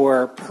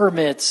for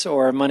permits,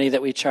 or money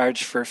that we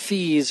charge for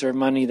fees, or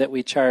money that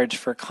we charge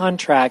for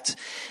contracts.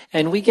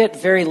 And we get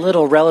very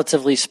little,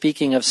 relatively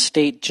speaking, of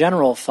state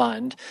general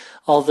fund,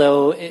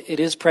 although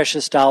it is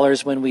precious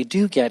dollars when we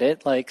do get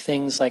it, like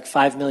things like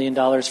 $5 million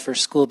for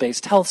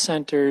school-based health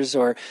centers,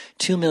 or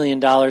 $2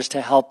 million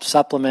to help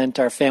supplement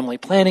our family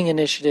planning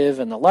initiative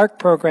and the LARC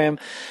program.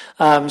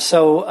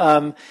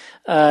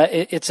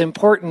 It's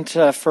important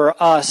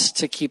for us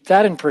to keep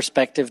that in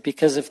perspective,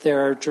 because if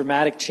there are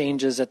dramatic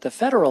changes at the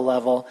federal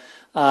level,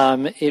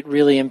 it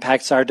really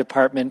impacts our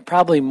department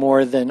probably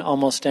more than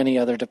almost any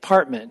other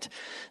department.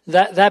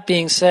 That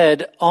being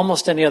said,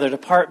 almost any other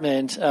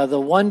department, the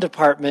one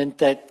department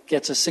that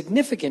gets a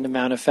significant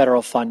amount of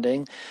federal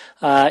funding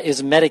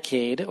is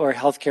Medicaid, or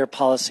Healthcare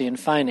Policy and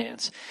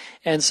Finance.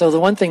 And so the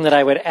one thing that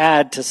I would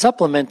add to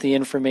supplement the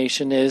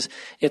information is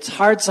it's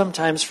hard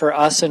sometimes for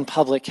us in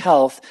public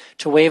health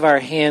to wave our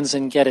hands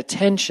and get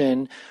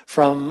attention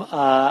from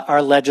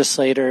our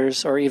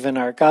legislators or even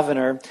our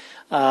governor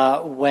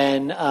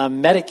when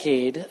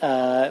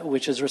Medicaid,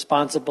 which is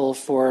responsible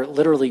for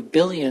literally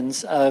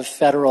billions of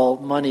federal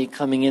money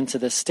coming into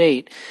the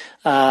state,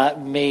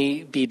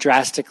 may be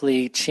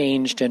drastically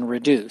changed and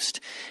reduced.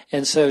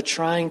 And so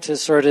trying to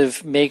sort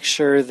of make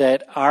sure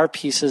that our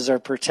pieces are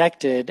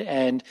protected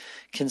and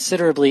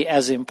considerably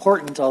as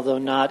important, although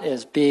not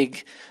as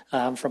big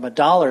from a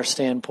dollar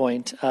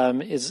standpoint,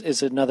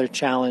 is another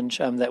challenge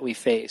that we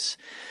face.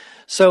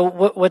 So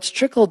what's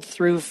trickled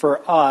through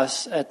for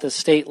us at the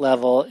state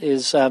level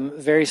is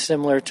very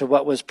similar to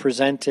what was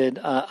presented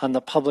on the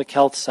public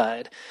health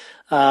side.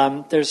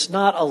 There's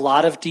not a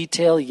lot of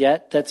detail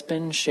yet that's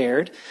been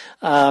shared.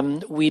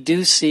 We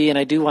do see, and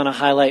I do want to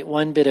highlight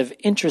one bit of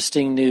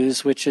interesting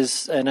news, which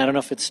is, and I don't know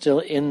if it's still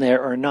in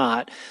there or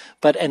not,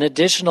 but an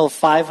additional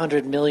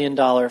 $500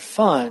 million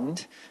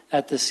fund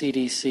at the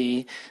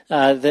CDC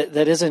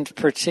that isn't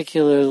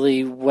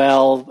particularly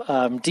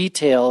well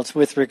detailed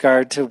with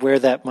regard to where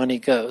that money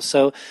goes.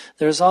 So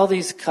there's all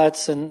these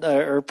cuts and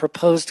or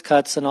proposed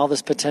cuts and all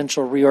this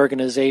potential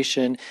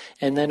reorganization,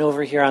 and then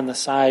over here on the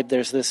side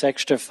there's this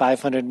extra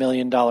 $500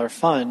 million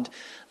fund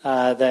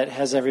that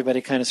has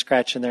everybody kind of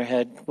scratching their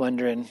head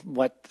wondering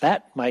what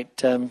that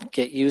might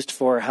get used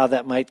for, how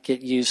that might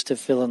get used to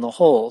fill in the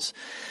holes.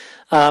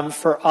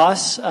 For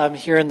us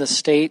here in the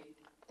state,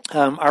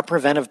 our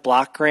preventive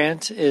block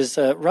grant is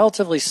a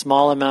relatively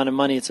small amount of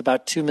money. It's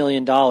about $2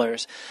 million.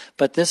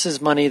 But this is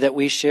money that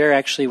we share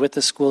actually with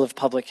the School of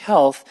Public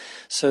Health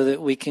so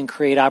that we can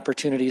create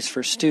opportunities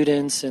for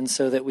students and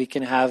so that we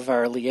can have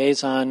our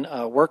liaison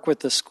work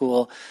with the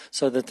school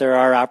so that there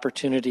are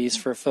opportunities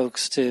for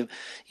folks to,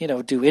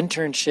 do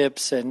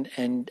internships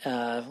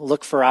and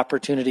look for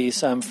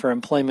opportunities for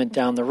employment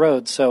down the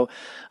road. So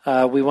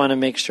we want to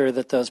make sure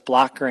that those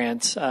block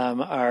grants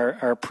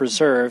are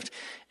preserved.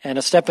 And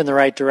a step in the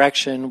right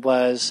direction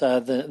was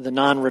the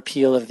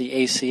non-repeal of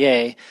the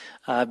ACA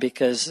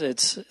because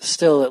it's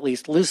still at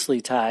least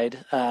loosely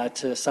tied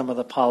to some of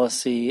the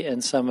policy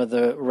and some of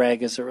the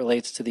reg as it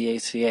relates to the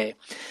ACA.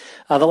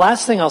 The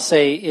last thing I'll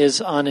say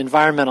is on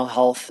environmental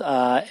health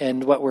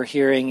and what we're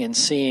hearing and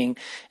seeing,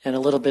 and a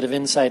little bit of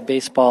inside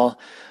baseball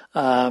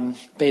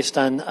based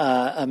on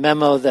a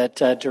memo that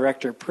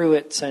Director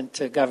Pruitt sent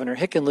to Governor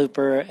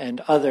Hickenlooper and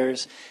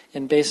others,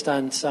 and based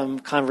on some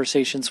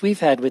conversations we've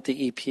had with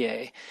the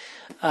EPA.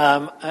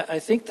 I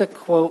think the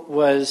quote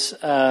was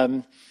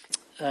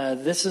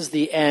this is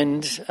the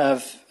end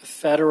of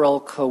federal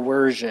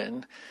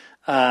coercion,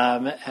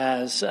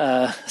 as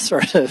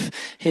sort of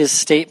his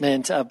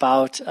statement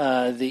about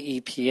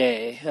the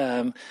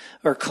EPA,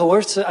 or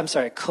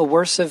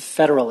coercive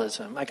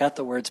federalism. I got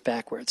the words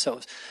backwards. So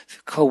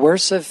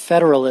coercive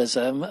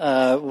federalism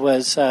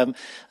was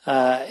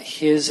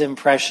his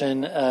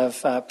impression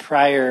of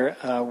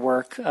prior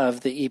work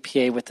of the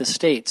EPA with the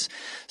states.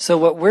 So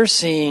what we're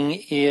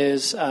seeing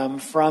is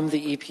from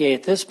the EPA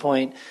at this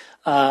point,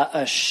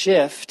 a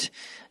shift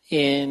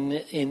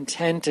in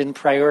intent and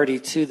priority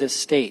to the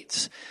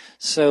states.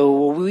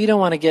 So we don't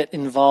want to get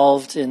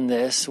involved in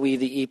this, we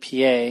the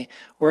EPA.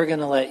 We're going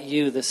to let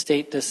you, the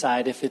state,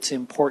 decide if it's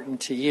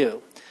important to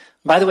you.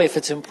 By the way, if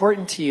it's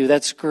important to you,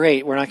 that's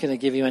great. We're not going to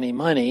give you any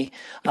money,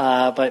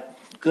 but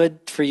good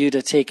for you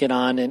to take it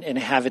on and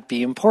have it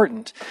be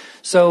important.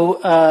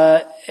 So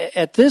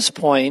at this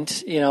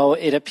point,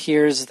 it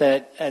appears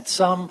that at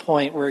some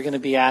point we're going to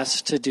be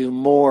asked to do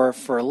more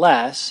for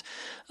less.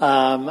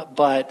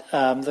 But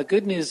the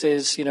good news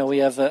is, we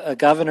have a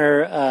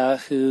governor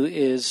who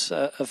is,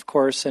 of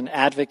course, an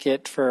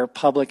advocate for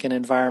public and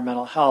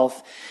environmental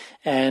health,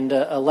 and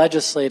a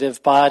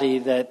legislative body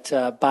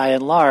that, by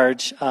and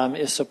large,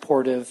 is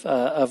supportive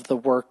of the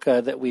work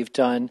that we've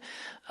done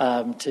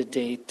to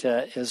date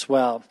as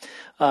well.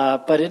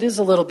 But it is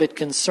a little bit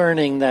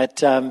concerning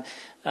that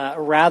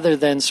rather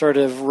than sort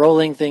of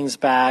rolling things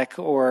back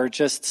or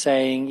just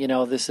saying,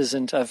 this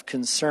isn't of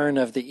concern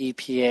of the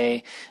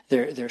EPA,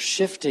 they're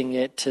shifting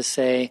it to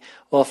say,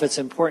 well, if it's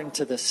important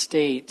to the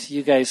state,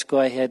 you guys go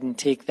ahead and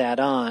take that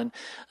on.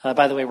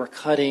 By the way, we're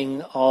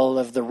cutting all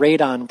of the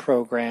radon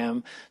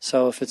program,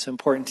 so if it's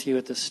important to you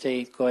at the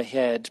state, go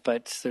ahead,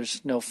 but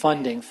there's no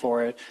funding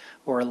for it,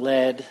 or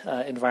lead,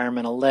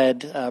 environmental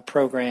lead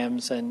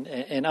programs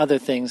and other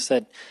things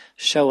that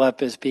show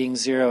up as being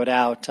zeroed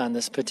out on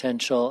this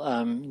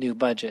potential new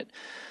budget.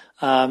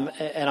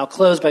 And I'll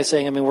close by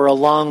saying, we're a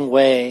long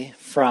way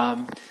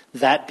from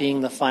that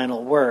being the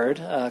final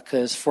word,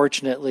 because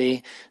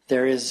fortunately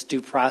there is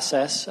due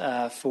process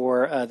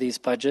for these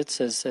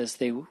budgets as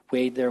they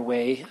wade their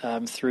way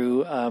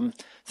through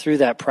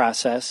that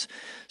process.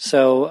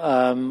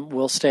 So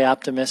we'll stay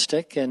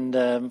optimistic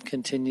and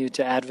continue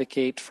to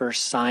advocate for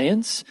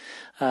science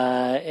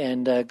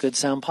and good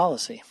sound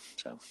policy.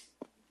 So,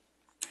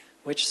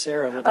 which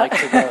Sarah would like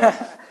to go?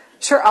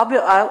 Sure,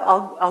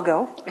 I'll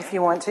go if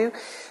you want to.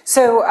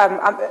 So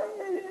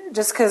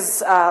just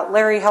because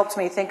Larry helped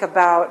me think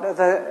about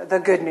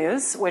the good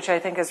news, which I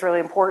think is really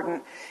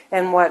important,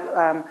 and what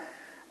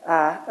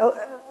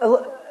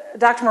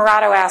Dr.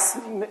 Morato asked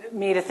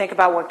me to think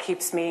about what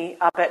keeps me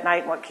up at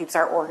night, what keeps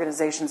our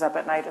organizations up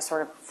at night, to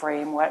sort of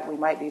frame what we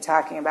might be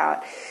talking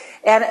about.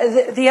 And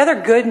the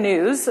other good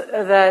news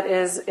that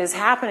is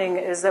happening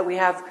is that we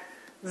have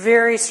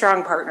very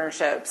strong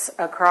partnerships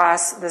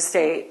across the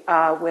state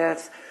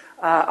with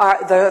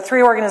the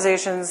three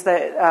organizations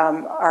that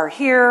are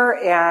here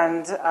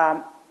and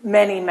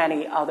many,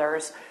 many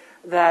others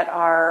that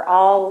are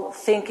all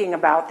thinking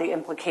about the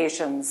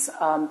implications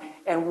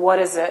and what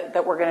is it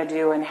that we're going to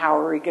do and how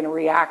are we going to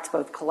react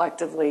both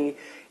collectively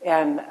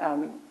and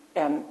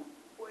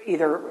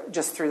either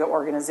just through the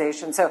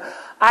organization. So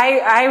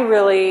I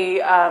really,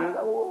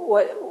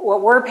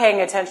 what we're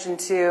paying attention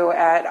to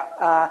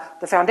at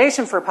the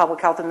Foundation for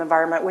Public Health and the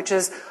Environment, which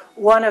is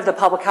one of the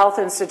public health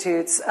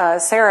institutes,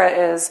 Sara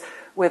is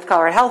with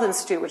Colorado Health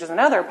Institute, which is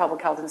another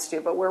public health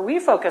institute, but where we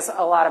focus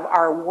a lot of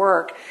our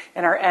work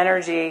and our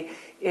energy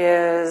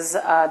is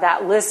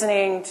that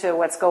listening to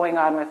what's going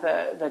on with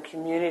the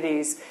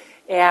communities.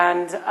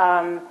 And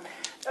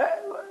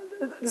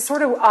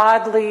sort of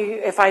oddly,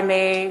 if I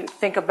may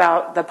think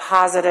about the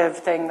positive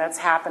thing that's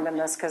happened in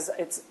this, because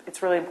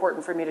it's really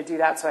important for me to do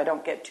that so I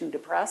don't get too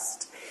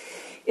depressed,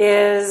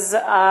 is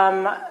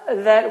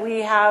that we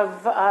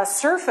have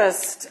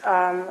surfaced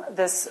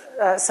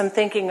some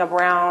thinking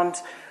around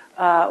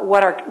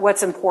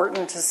what's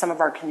important to some of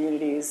our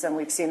communities, and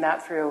we've seen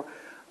that through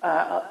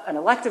an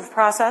elective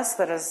process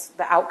that is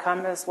the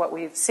outcome is what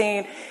we've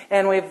seen,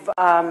 and we've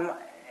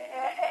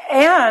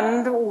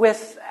and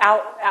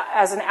without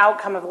as an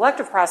outcome of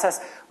elective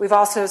process, we've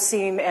also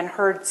seen and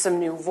heard some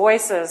new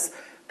voices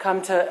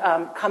come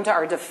to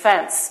our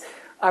defense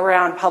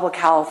around public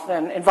health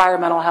and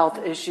environmental health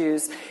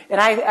issues.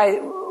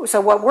 And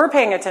so what we're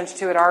paying attention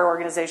to at our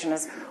organization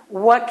is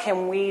what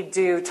can we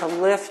do to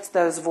lift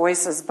those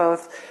voices,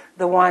 both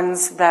the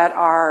ones that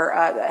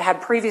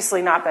had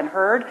previously not been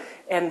heard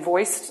and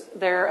voiced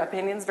their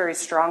opinions very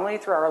strongly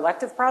through our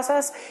elective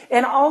process,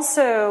 and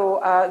also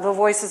the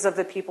voices of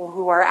the people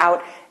who are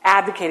out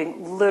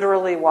advocating,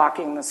 literally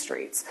walking the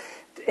streets.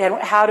 And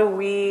how do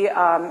we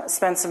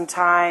spend some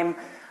time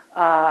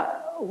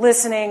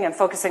listening and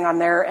focusing on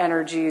their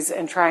energies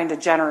and trying to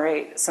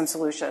generate some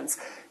solutions?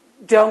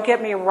 Don't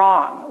get me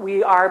wrong.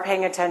 We are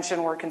paying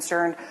attention. We're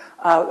concerned.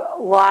 A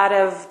lot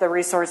of the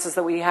resources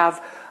that we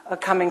have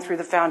coming through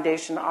the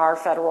foundation are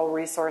federal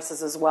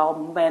resources as well.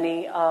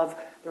 Many of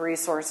the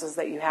resources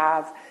that you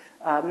have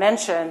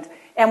mentioned.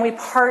 And we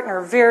partner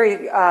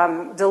very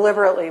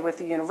deliberately with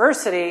the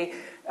university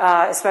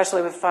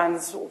especially with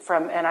funds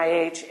from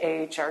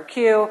NIH,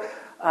 AHRQ,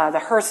 the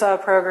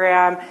HRSA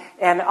program,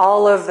 and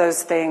all of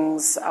those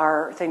things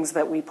are things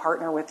that we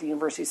partner with the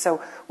university.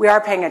 So we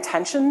are paying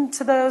attention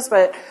to those,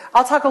 but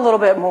I'll talk a little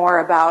bit more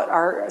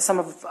about some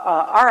of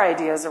our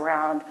ideas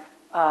around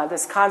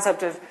this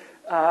concept of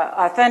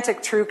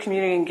authentic, true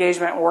community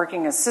engagement and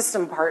working as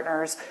system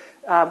partners,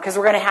 because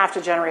we're going to have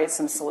to generate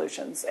some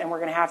solutions, and we're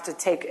going to have to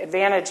take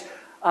advantage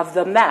of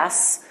the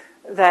mess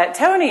that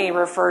Tony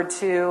referred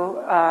to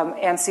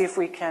and see if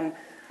we can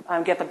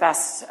get the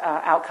best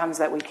outcomes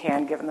that we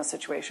can given the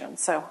situation.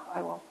 So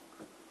I will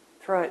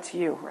throw it to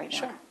you right now.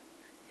 Sure.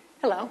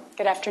 Hello,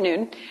 good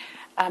afternoon.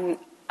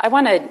 I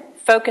want to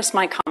focus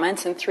my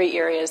comments in three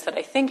areas that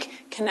I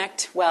think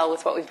connect well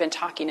with what we've been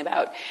talking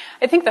about.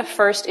 I think the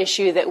first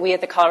issue that we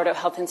at the Colorado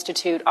Health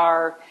Institute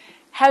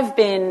have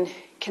been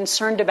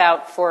concerned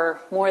about for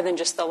more than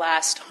just the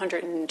last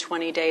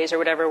 120 days or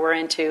whatever we're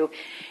into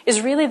is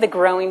really the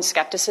growing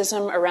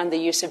skepticism around the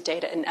use of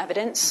data and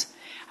evidence,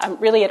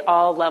 really at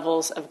all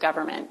levels of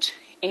government.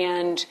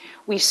 And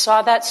we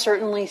saw that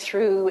certainly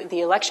through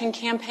the election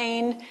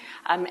campaign,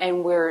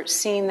 and we're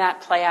seeing that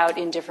play out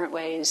in different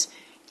ways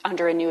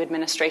under a new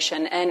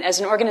administration. And as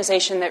an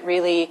organization that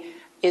really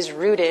is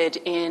rooted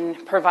in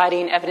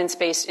providing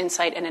evidence-based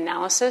insight and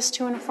analysis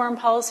to inform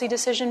policy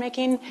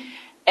decision-making,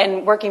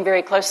 and working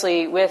very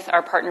closely with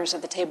our partners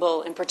at the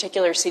table, in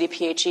particular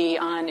CDPHE,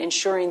 on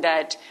ensuring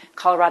that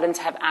Coloradans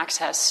have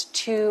access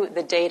to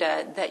the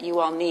data that you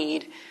all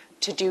need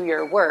to do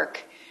your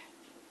work,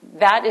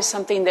 that is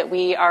something that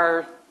we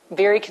are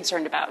very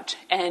concerned about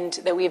and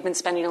that we've been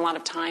spending a lot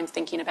of time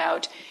thinking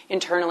about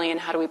internally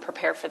and how do we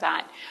prepare for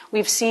that.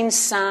 We've seen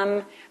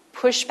some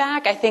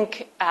pushback. I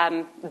think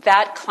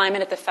that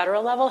climate at the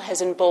federal level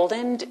has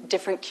emboldened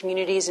different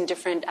communities and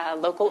different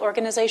local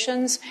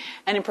organizations.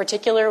 And in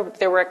particular,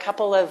 there were a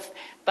couple of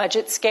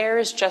budget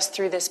scares just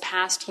through this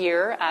past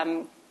year,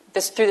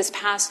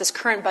 this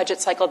current budget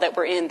cycle that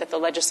we're in, that the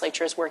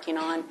legislature is working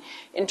on,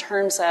 in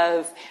terms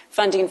of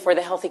funding for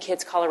the Healthy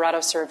Kids Colorado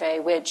survey,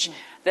 which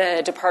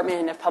the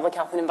Department of Public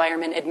Health and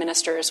Environment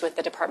administers with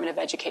the Department of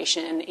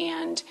Education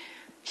and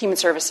Human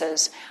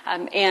Services,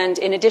 and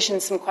in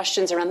addition, some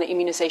questions around the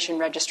immunization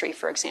registry,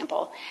 for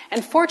example.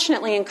 And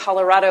fortunately, in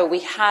Colorado, we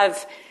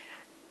have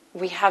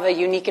a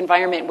unique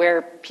environment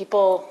where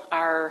people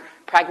are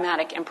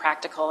pragmatic and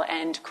practical,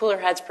 and cooler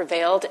heads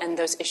prevailed, and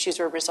those issues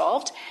were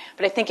resolved.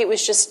 But I think it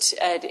was just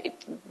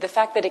the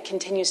fact that it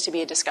continues to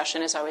be a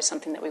discussion is always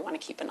something that we want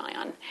to keep an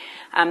eye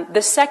on.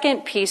 The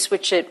second piece,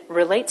 which it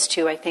relates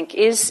to, I think,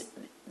 is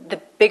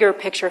the bigger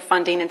picture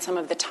funding and some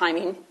of the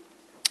timing.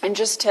 And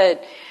just to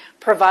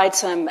provide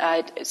some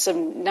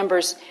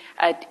numbers,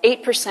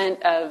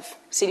 8% of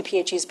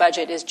CDPHE's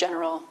budget is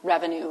general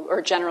revenue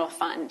or general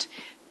fund,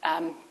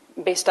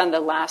 based on the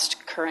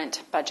last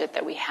current budget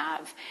that we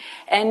have.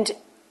 And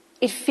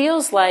it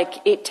feels like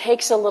it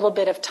takes a little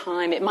bit of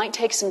time. It might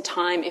take some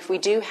time if we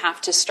do have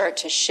to start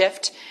to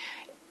shift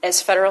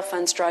as federal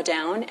funds draw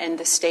down, and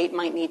the state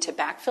might need to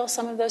backfill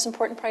some of those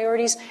important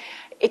priorities.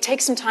 It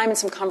takes some time and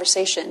some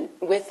conversation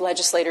with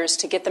legislators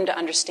to get them to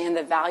understand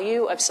the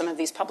value of some of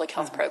these public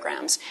health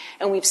programs.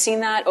 And we've seen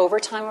that over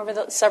time, over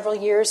the several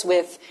years,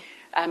 with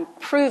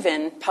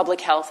proven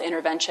public health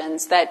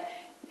interventions that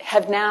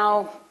have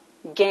now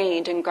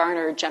gained and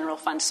garnered general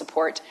fund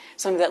support.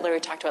 Some of that Larry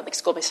talked about, like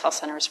school-based health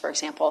centers, for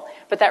example.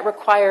 But that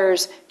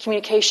requires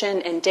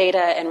communication and data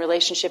and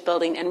relationship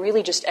building and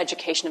really just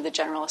education of the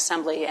General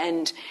Assembly.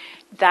 And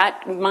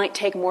that might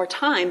take more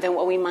time than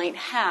what we might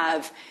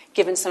have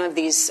given some of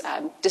these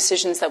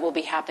decisions that will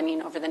be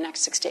happening over the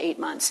next 6 to 8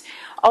 months.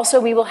 Also,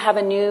 we will have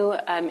a new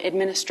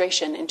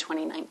administration in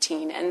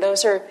 2019, and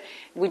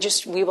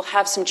we will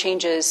have some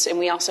changes, and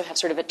we also have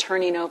sort of a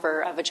turning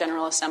over of a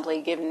General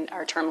Assembly given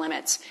our term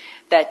limits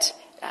that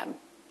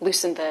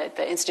loosen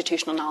the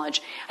institutional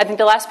knowledge. I think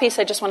the last piece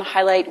I just want to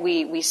highlight,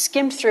 we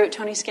skimmed through it,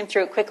 Tony skimmed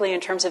through it quickly in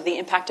terms of the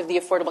impact of the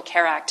Affordable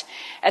Care Act.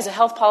 As a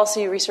health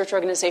policy research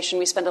organization,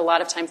 we spend a lot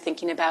of time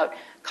thinking about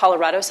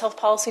Colorado's health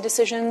policy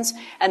decisions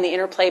and the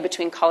interplay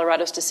between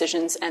Colorado's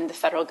decisions and the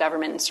federal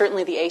government. And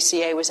certainly the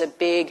ACA was a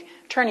big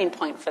turning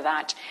point for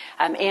that.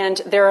 And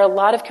there are a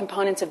lot of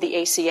components of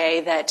the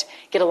ACA that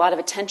get a lot of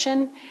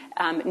attention.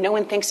 No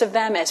one thinks of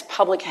them as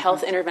public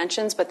health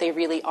interventions, but they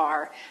really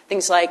are.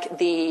 Things like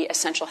the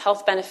essential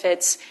health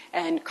benefits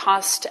and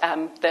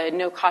the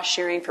no-cost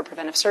sharing for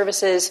preventive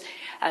services,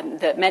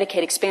 the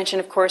Medicaid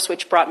expansion, of course,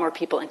 which brought more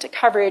people into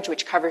coverage,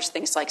 which covers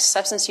things like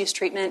substance use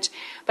treatment.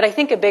 But I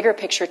think a bigger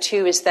picture,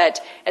 too, is that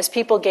as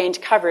people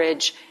gained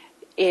coverage,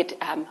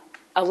 it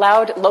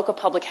allowed local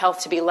public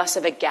health to be less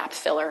of a gap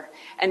filler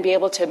and be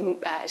able to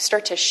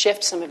start to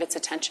shift some of its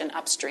attention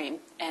upstream.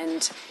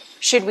 And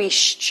should we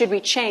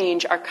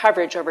change our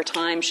coverage over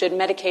time? Should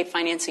Medicaid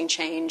financing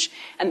change?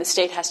 And the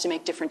state has to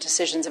make different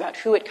decisions about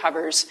who it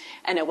covers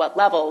and at what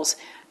levels.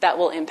 That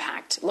will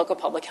impact local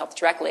public health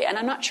directly. And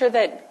I'm not sure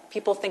that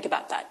people think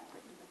about that.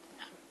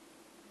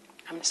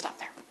 I'm going to stop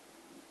there.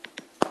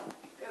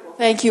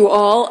 Thank you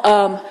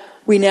all.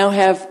 We now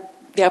have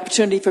the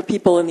opportunity for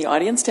people in the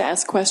audience to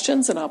ask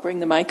questions, and I'll bring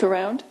the mic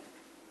around.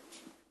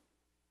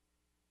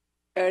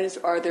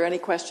 Are there any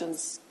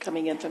questions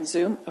coming in from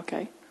Zoom?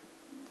 Okay.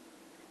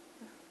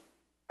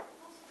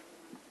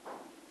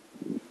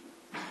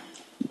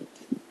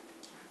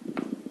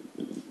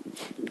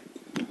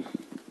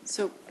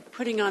 So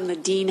putting on the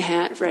dean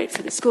hat, right,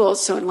 for the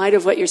schools, so in light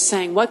of what you're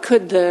saying, what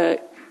could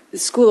the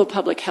School of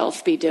Public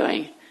Health be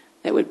doing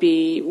that would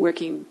be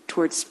working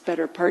towards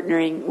better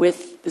partnering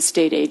with the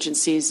state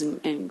agencies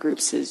and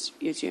groups as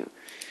you?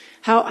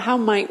 How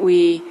might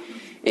we,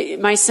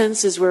 my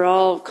sense is we're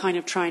all kind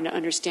of trying to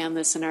understand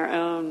this in our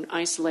own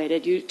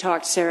isolated. You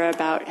talked, Sarah,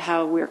 about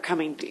how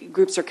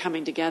groups are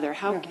coming together.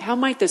 How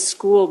might the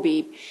school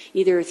be,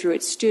 either through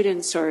its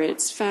students or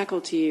its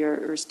faculty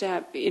or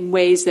staff, in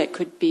ways that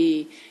could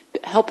be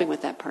helping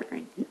with that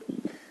partnering?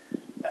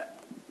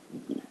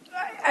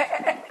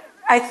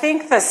 I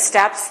think the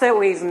steps that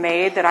we've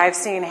made that I've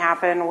seen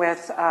happen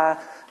with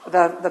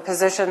the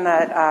position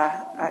that,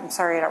 I'm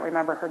sorry, I don't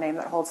remember her name,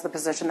 that holds the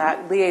position,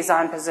 that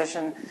liaison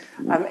position,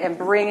 and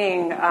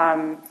bringing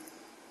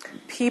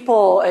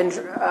people and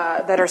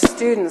that are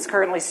students,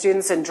 currently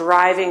students, and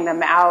driving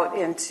them out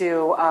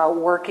into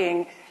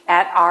working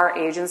at our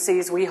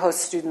agencies. We host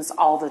students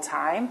all the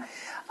time.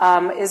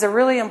 Is a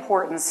really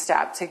important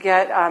step to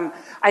get,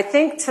 I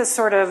think, to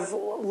sort of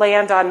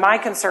land on my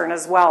concern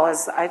as well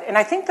as, and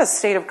I think the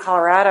state of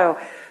Colorado,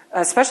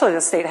 especially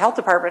the state health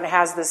department,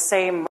 has the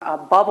same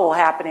bubble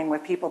happening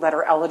with people that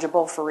are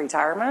eligible for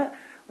retirement.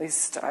 At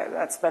least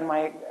that's been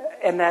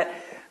and that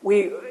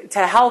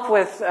to help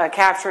with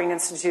capturing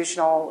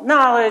institutional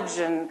knowledge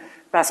and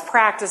best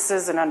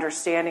practices and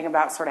understanding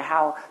about sort of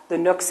how the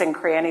nooks and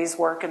crannies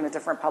work in the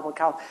different public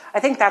health. I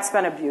think that's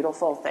been a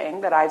beautiful thing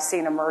that I've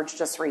seen emerge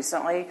just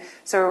recently.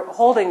 So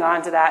holding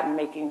on to that and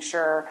making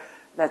sure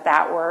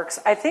that works.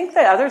 I think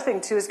the other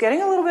thing, too, is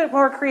getting a little bit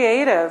more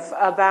creative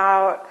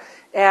about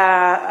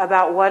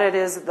what it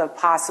is the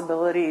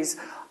possibilities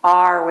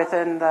are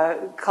within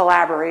the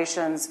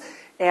collaborations,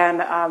 and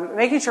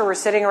making sure we're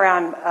sitting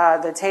around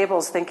the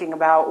tables thinking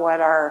about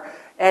what our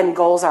end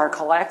goals are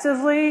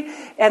collectively,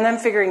 and then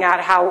figuring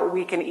out how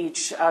we can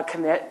each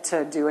commit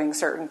to doing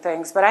certain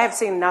things. But I have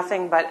seen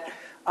nothing but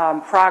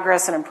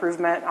progress and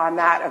improvement on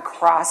that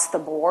across the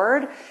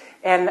board,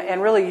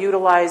 and really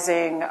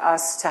utilizing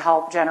us to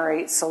help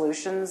generate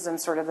solutions in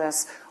sort of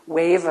this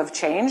wave of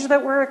change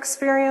that we're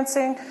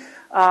experiencing.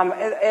 I'm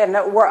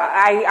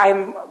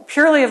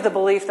purely of the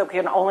belief that we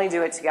can only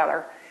do it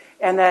together.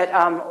 And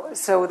that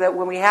so that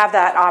when we have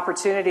that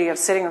opportunity of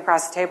sitting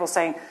across the table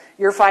saying,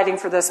 you're fighting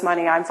for this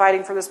money, I'm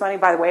fighting for this money.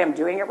 By the way, I'm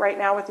doing it right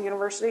now with the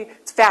university.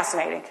 It's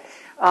fascinating.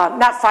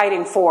 Not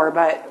fighting for,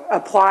 but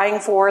applying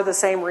for the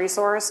same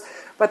resource.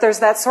 But there's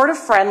that sort of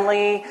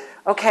friendly,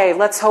 okay,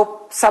 let's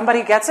hope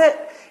somebody gets it.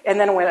 And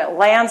then when it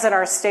lands in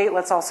our state,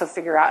 let's also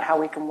figure out how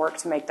we can work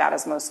to make that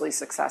as mostly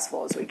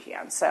successful as we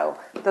can. So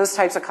those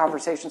types of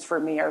conversations for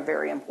me are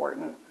very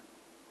important.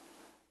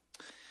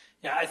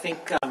 Yeah, I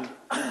think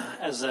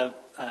as an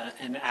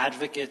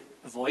advocate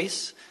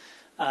voice,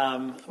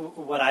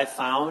 what I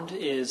found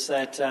is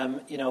that,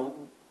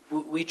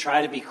 we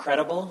try to be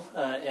credible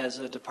as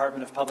a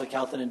Department of Public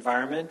Health and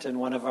Environment, and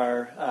one of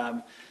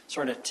our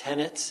sort of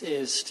tenets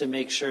is to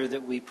make sure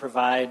that we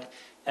provide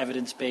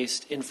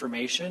evidence-based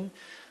information.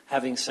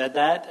 Having said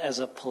that, as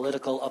a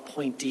political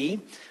appointee,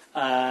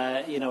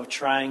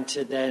 trying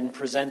to then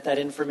present that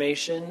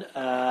information,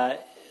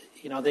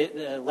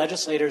 the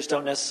legislators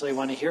don't necessarily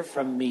want to hear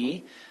from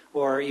me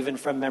or even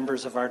from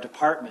members of our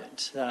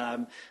department.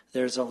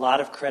 There's a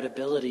lot of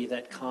credibility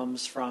that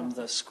comes from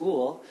the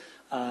school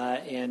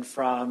and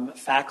from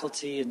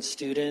faculty and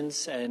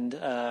students and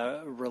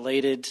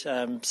related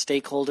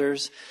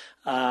stakeholders,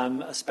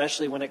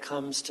 especially when it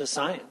comes to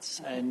science.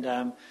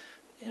 And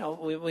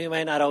we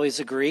might not always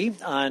agree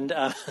on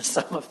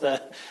some of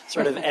the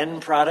sort of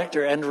end product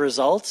or end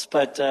results,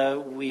 but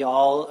we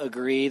all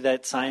agree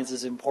that science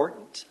is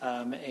important,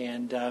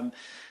 and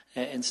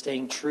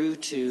staying true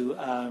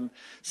to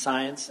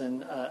science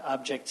and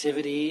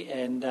objectivity,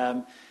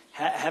 and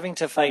having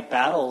to fight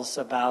battles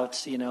about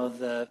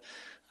the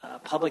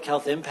public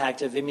health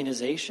impact of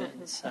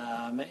immunizations,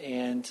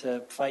 and to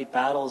fight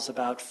battles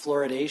about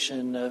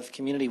fluoridation of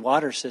community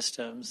water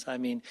systems. I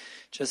mean,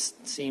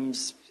 just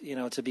seems,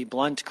 to be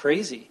blunt,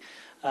 crazy.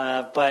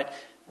 But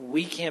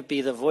we can't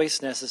be the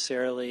voice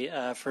necessarily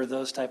for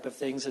those type of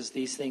things, as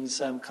these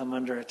things come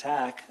under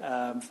attack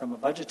from a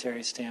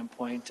budgetary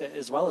standpoint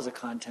as well as a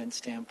content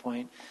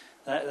standpoint.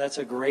 That's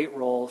a great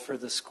role for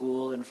the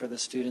school and for the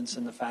students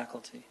and the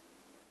faculty.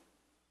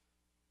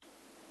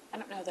 I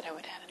don't know that I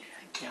would add anything.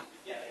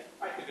 Yeah,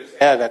 if I could just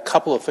add a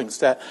couple of things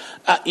that,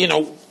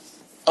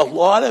 a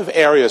lot of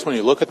areas when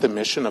you look at the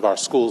mission of our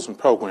schools and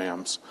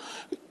programs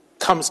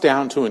comes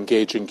down to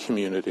engaging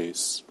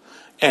communities.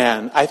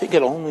 And I think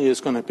it only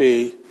is going to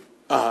be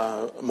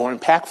more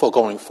impactful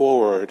going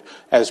forward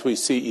as we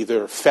see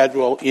either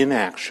federal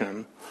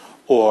inaction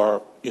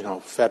or,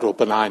 federal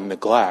benign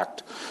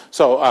neglect.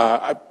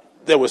 So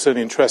there was an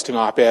interesting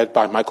op-ed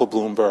by Michael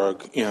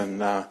Bloomberg in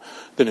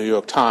the New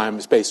York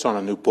Times based on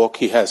a new book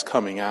he has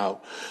coming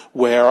out,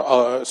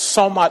 where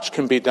so much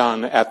can be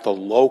done at the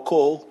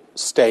local,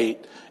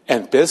 state,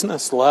 and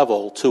business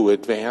level to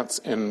advance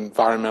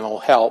environmental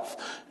health,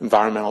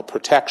 environmental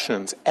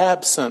protections,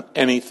 absent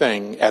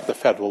anything at the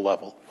federal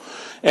level.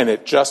 And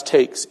it just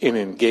takes an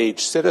engaged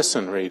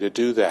citizenry to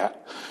do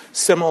that.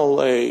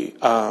 Similarly,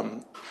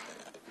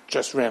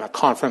 just ran a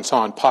conference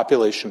on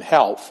population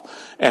health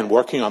and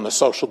working on the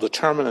social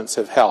determinants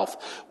of health,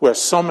 where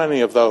so many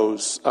of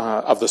those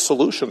of the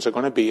solutions are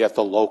going to be at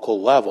the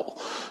local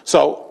level.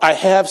 So I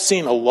have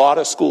seen a lot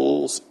of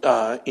schools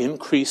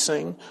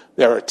increasing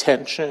their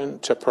attention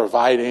to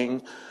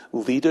providing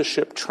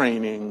leadership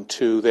training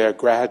to their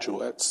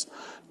graduates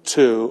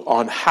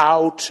on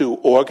how to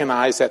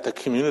organize at the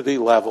community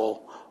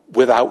level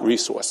without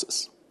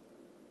resources.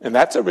 And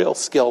that's a real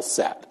skill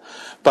set.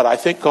 But I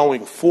think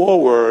going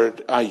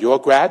forward, your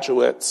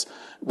graduates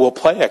will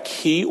play a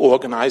key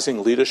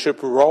organizing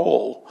leadership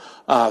role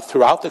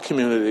throughout the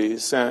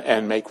communities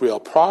and make real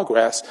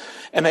progress.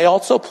 And they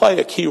also play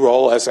a key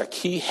role as a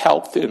key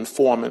health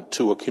informant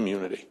to a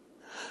community.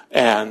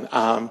 And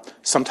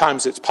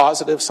sometimes it's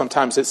positive,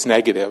 sometimes it's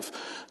negative.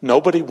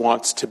 Nobody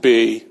wants to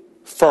be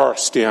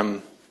first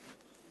in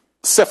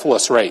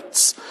syphilis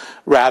rates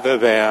rather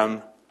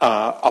than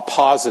a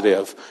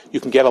positive. You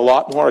can get a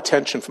lot more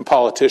attention from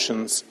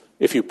politicians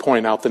if you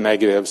point out the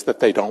negatives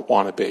that they don't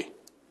want to be.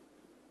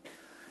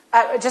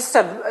 Just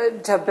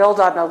to build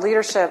on the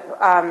leadership,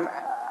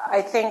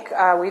 I think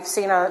we've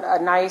seen a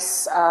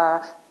nice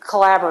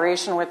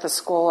collaboration with the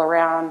school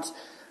around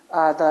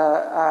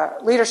the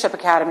Leadership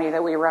Academy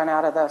that we run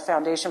out of the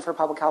Foundation for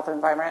Public Health and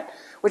Environment,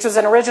 which was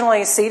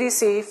originally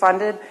CDC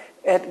funded.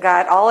 It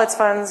got all its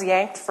funds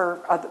yanked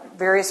for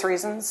various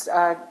reasons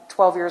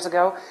 12 years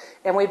ago,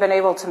 and we've been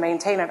able to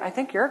maintain it. I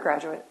think you're a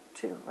graduate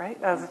too, right?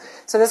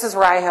 So this is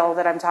Rye Hill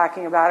that I'm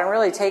talking about, and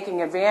really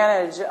taking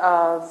advantage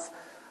of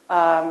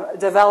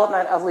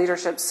development of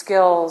leadership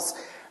skills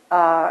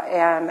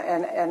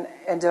and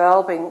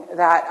developing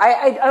that.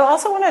 I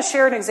also want to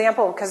share an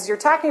example, because you're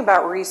talking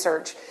about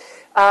research.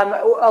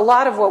 A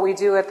lot of what we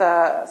do at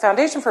the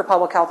Foundation for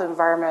Public Health and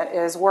Environment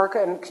is work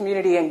in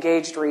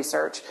community-engaged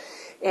research.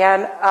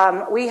 And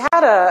we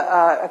had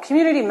a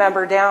community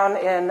member down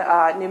in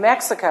New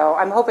Mexico.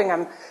 I'm hoping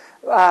I'm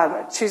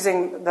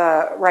choosing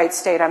the right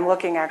state. I'm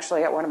looking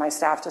actually at one of my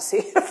staff to see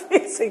if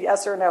it's a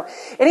yes or no.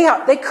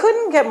 Anyhow, they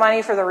couldn't get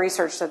money for the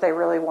research that they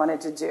really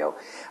wanted to do.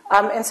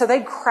 And so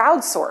they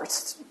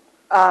crowdsourced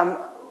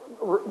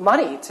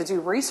money to do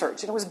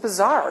research. And it was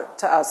bizarre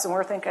to us. And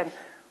we're thinking,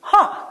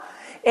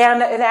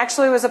 And it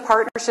actually was a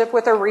partnership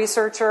with a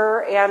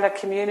researcher and a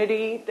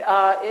community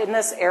in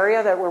this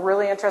area that were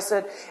really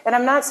interested. And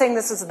I'm not saying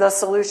this is the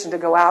solution to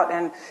go out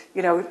and,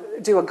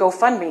 do a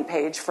GoFundMe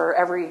page for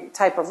every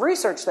type of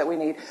research that we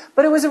need.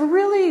 But it was a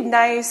really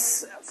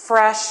nice,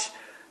 fresh,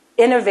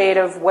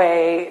 innovative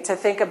way to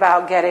think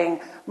about getting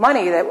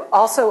money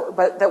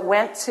that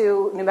went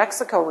to New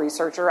Mexico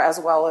researcher as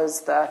well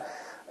as the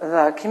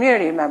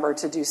community member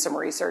to do some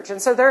research.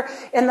 And so they're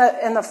in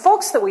the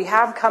folks that we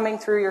have coming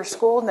through your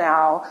school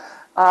now,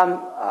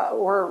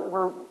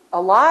 we're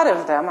a lot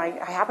of them, I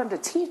happen to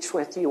teach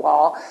with you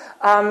all,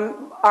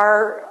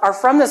 are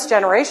from this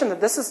generation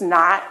that this is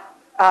not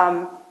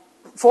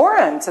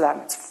foreign to them.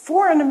 It's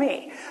foreign to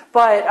me.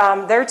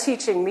 But they're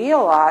teaching me a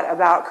lot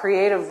about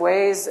creative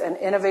ways and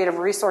innovative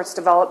resource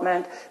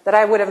development that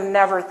I would have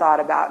never thought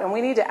about. And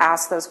we need to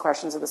ask those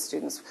questions of the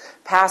students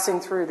passing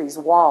through these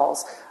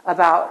walls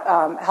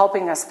about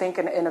helping us think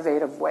in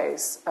innovative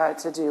ways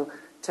to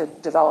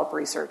develop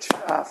research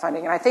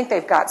funding. And I think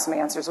they've got some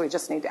answers. We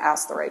just need to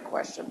ask the right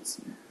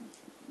questions.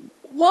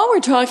 While we're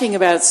talking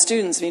about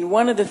students,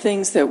 one of the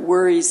things that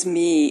worries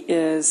me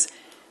is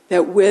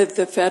that with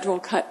the federal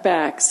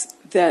cutbacks,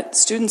 that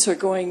students are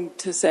going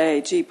to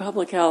say, gee,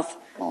 public health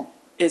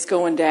is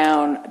going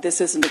down, this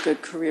isn't a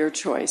good career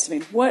choice.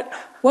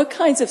 What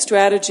kinds of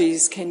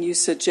strategies can you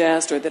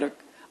suggest or that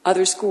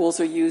other schools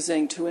are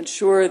using to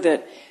ensure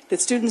that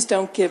students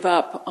don't give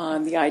up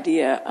on the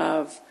idea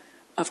of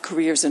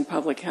careers in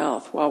public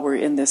health while we're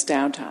in this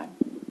downtime?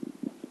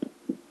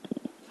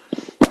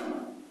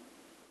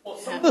 Well,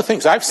 some of the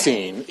things I've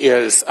seen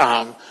is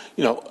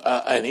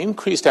an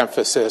increased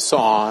emphasis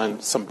on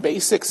some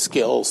basic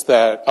skills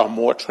that are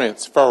more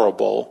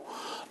transferable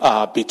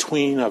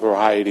between a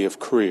variety of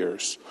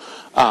careers.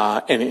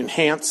 An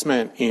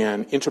enhancement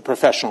in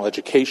interprofessional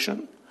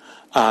education.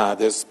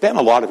 There's been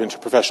a lot of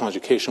interprofessional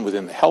education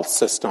within the health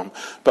system,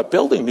 but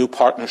building new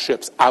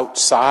partnerships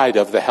outside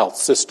of the health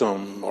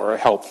system or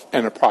health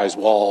enterprise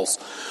walls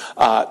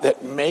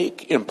that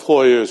make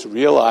employers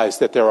realize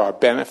that there are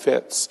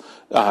benefits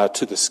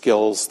to the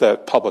skills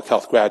that public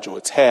health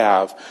graduates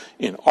have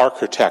in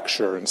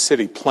architecture and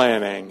city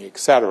planning, et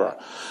cetera.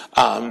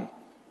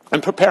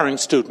 And preparing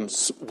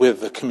students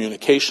with the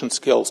communication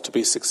skills to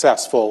be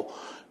successful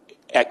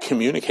at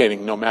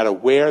communicating no matter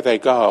where they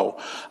go.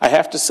 I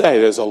have to say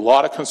there's a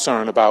lot of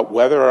concern about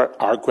whether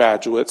our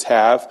graduates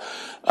have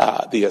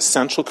the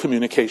essential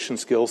communication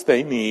skills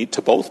they need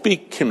to both be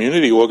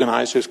community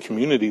organizers,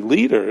 community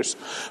leaders,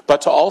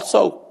 but to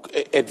also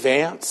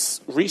advance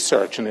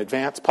research and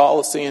advance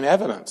policy and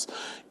evidence.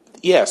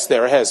 yes,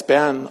 there has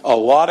been a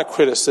lot of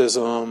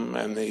criticism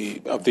of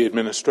the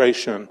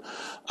administration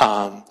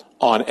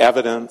on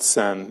evidence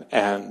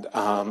and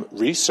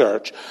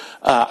research.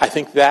 I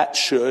think that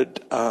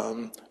should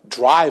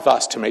drive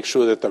us to make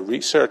sure that the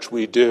research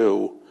we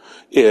do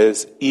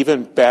is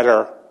even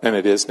better than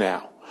it is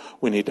now.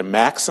 We need to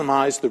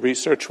maximize the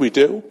research we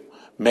do,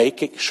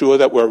 make sure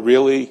that we're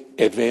really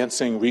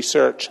advancing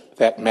research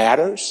that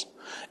matters,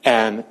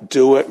 and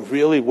do it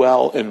really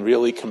well and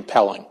really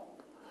compelling.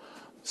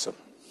 So.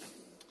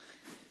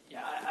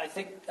 Yeah, I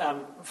think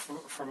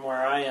from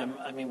where I am,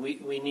 I mean,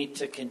 we need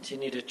to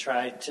continue to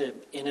try to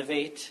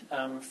innovate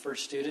for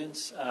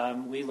students.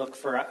 We look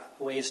for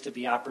ways to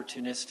be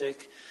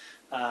opportunistic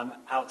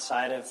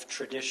outside of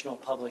traditional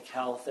public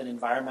health and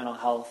environmental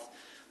health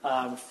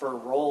for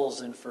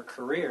roles and for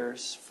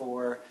careers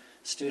for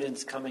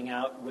students coming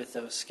out with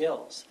those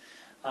skills.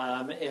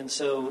 And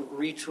so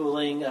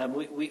retooling,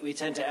 we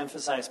tend to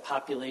emphasize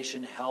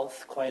population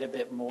health quite a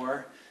bit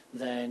more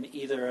than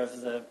either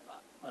of the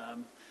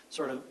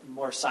sort of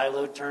more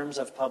siloed terms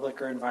of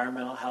public or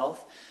environmental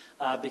health,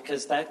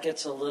 because that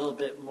gets a little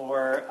bit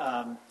more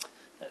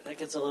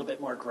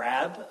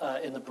grab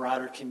in the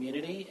broader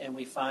community, and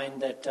we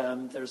find that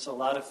there's a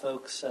lot of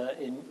folks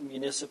in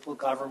municipal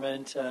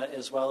government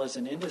as well as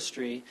in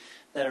industry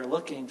that are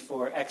looking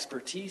for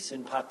expertise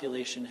in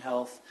population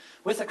health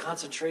with a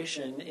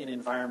concentration in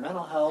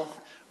environmental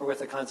health or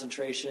with a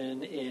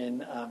concentration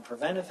in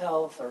preventive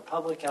health or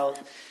public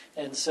health.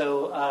 And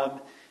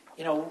so,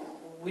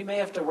 we may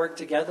have to work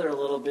together a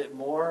little bit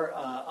more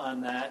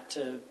on that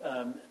to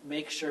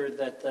make sure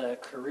that the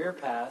career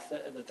path,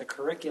 that the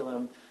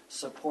curriculum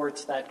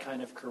supports that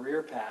kind of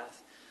career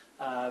path,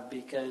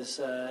 because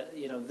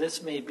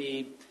this may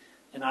be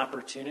an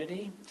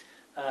opportunity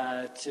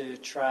to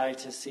try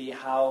to see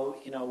how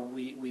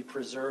we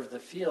preserve the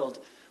field,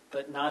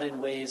 but not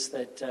in ways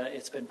that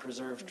it's been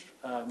preserved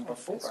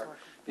before.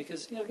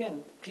 Because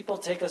again, people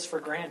take us for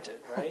granted,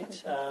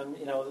 right?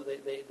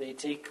 They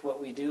take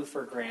what we do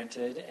for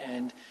granted,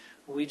 and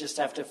we just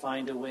have to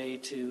find a way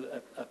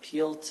to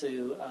appeal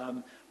to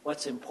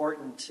what's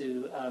important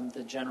to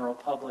the general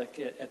public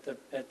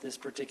at this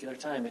particular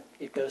time.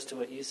 It goes to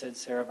what you said,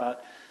 Sarah,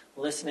 about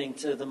listening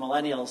to the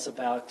millennials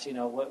about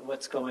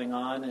what's going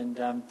on,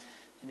 and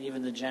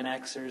even the Gen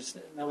Xers.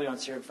 Nobody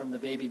wants to hear it from the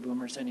baby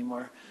boomers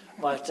anymore,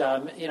 but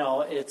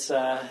it's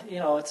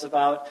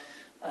about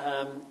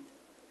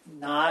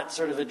not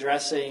sort of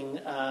addressing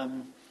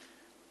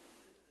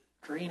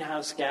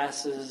greenhouse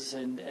gases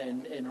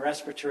and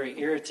respiratory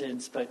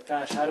irritants, but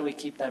gosh, how do we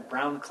keep that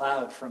brown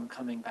cloud from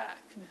coming back?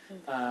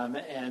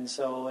 And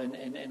so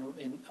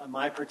in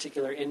my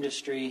particular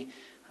industry,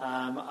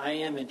 I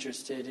am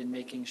interested in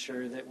making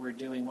sure that we're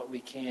doing what we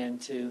can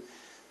to,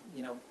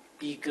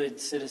 be good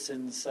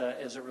citizens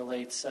as it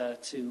relates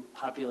to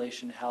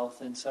population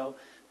health. And so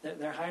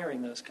they're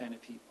hiring those kind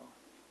of people.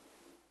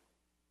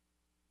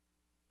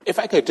 If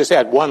I could just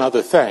add one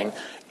other thing,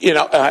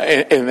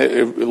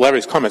 and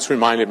Larry's comments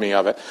reminded me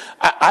of it.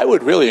 I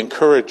would really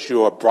encourage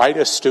your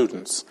brightest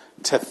students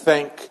to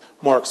think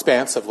more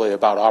expansively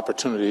about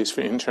opportunities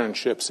for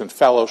internships and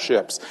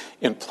fellowships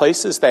in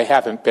places they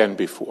haven't been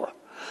before.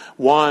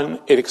 One,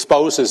 it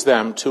exposes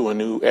them to a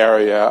new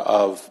area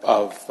of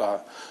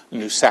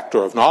new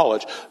sector of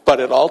knowledge, but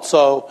it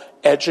also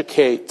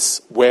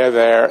educates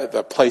where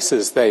the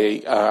places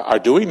they are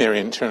doing their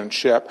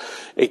internship.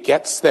 It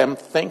gets them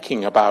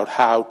thinking about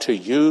how to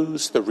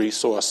use the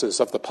resources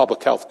of the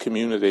public health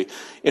community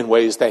in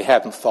ways they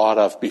hadn't thought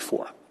of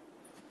before.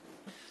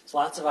 There's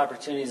lots of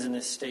opportunities in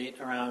this state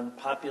around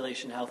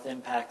population health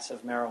impacts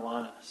of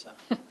marijuana. So.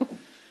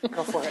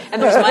 Go for it.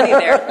 And there's money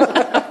there.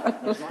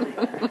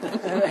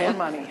 And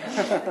money.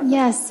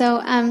 Yes,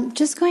 so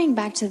just going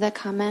back to the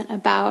comment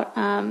about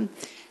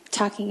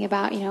talking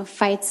about,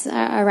 fights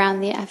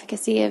around the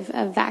efficacy of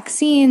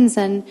vaccines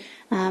and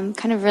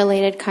kind of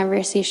related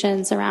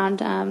conversations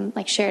around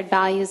like shared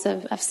values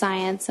of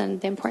science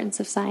and the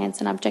importance of science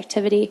and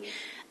objectivity.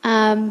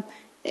 Kind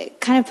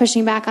of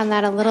pushing back on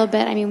that a little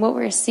bit, I mean, what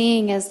we're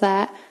seeing is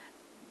that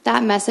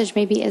message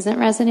maybe isn't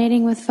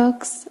resonating with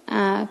folks,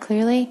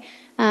 clearly.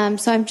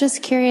 So I'm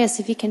just curious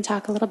if you can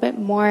talk a little bit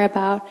more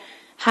about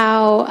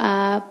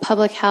how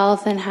public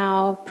health and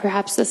how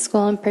perhaps the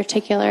school in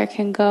particular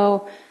can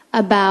go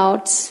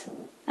about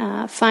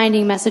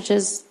finding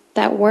messages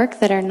that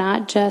work that are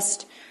not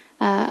just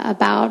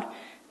about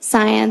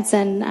science,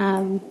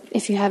 and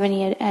if you have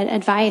any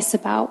advice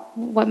about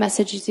what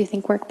messages you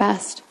think work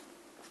best.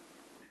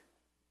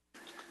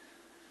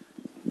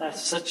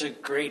 That's such a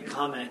great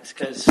comment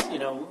because,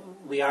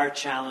 we are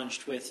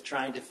challenged with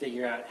trying to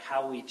figure out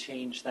how we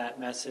change that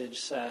message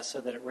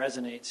so that it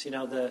resonates.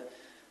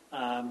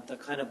 The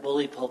kind of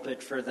bully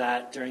pulpit for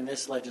that during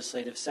this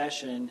legislative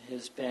session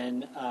has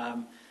been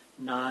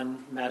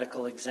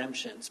non-medical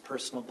exemptions,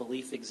 personal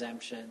belief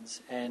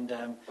exemptions. And,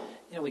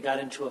 we got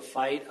into a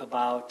fight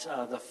about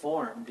the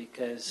form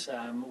because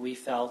we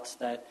felt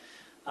that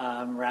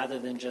rather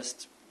than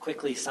just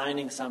quickly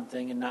signing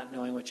something and not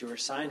knowing what you were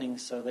signing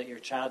so that your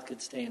child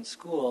could stay in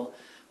school,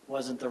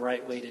 wasn't the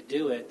right way to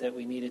do it, that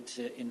we needed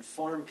to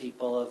inform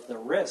people of the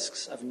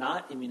risks of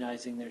not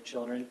immunizing their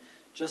children,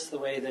 just the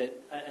way that,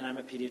 and I'm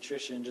a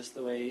pediatrician, just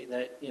the way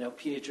that,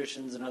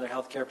 pediatricians and other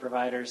healthcare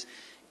providers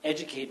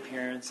educate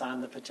parents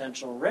on the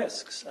potential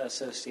risks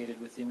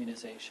associated with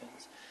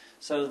immunizations.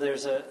 So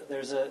there's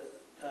a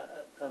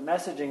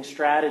messaging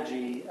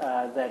strategy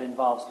that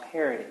involves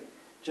parity,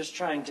 just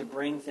trying to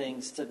bring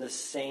things to the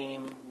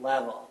same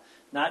level,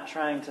 not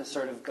trying to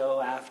sort of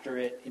go after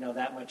it,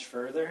 that much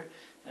further.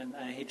 And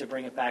I hate to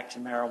bring it back to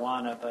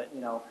marijuana, but,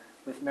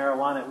 with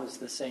marijuana it was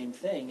the same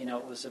thing.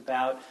 It was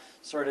about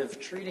sort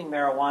of treating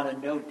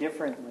marijuana no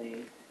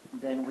differently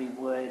than we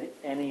would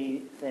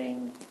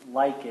anything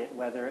like it,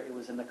 whether it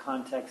was in the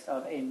context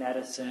of a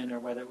medicine or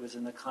whether it was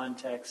in the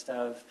context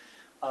of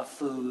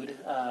food.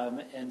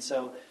 And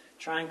so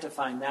trying to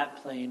find that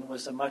plane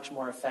was a much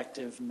more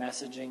effective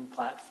messaging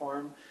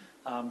platform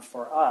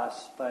for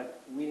us,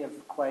 but we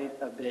have quite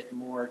a bit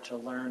more to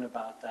learn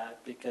about that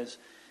because,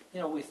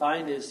 what we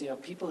find is,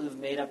 people who've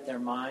made up their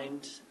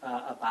mind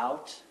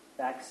about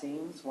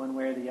vaccines one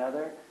way or the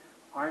other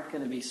aren't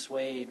going to be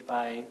swayed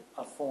by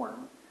a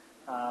form,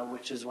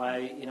 which is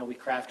why, we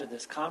crafted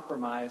this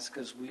compromise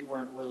because we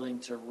weren't willing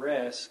to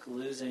risk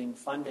losing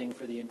funding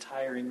for the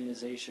entire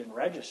immunization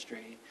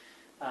registry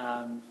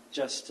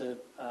just to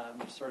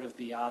sort of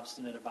be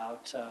obstinate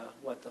about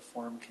what the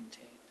form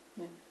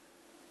contained.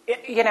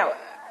 Yeah.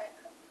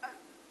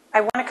 I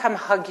want to come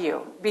hug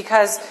you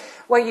because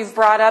what you've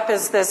brought up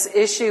is this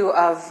issue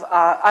of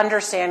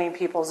understanding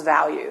people's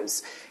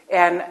values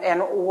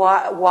and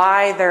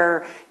why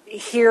they're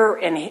here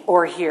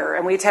or here.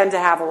 And we tend to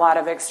have a lot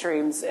of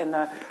extremes in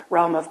the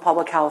realm of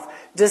public health,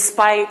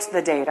 despite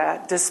the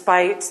data,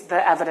 despite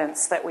the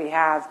evidence that we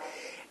have.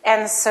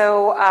 And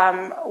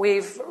so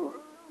we've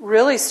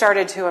really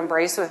started to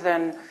embrace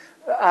within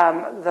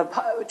the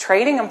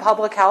training in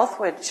public health,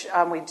 which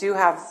we do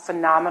have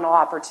phenomenal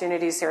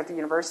opportunities here at the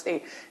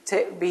university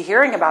to be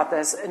hearing about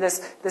this, and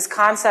this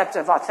concept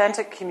of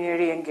authentic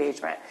community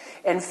engagement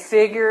and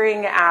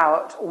figuring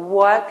out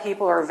what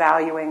people are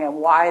valuing and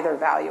why they're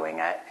valuing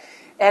it.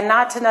 And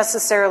not to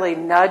necessarily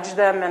nudge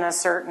them in a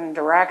certain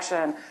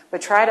direction,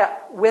 but try to,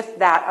 with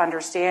that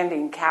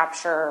understanding,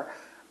 capture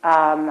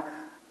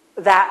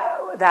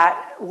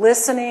that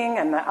listening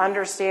and the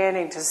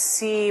understanding to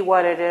see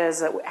what it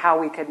is, how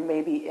we could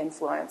maybe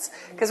influence.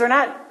 Because we're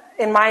not,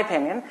 in my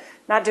opinion,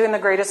 not doing the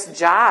greatest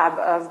job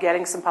of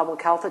getting some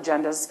public health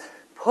agendas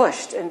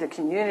pushed into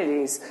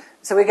communities.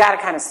 So we got to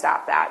kind of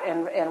stop that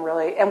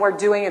and we're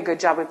doing a good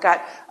job. We've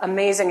got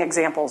amazing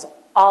examples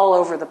all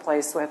over the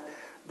place with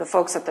the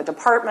folks at the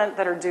department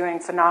that are doing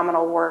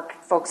phenomenal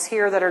work, folks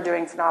here that are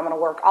doing phenomenal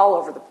work all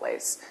over the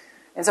place.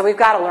 And so we've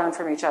got to learn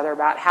from each other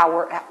about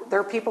how there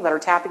are people that are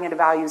tapping into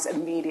values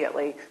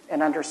immediately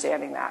and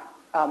understanding that.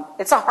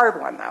 It's a hard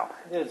one, though.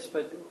 It is,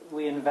 but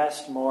we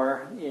invest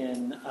more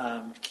in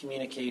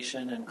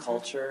communication and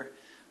culture.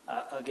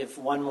 I'll give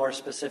one more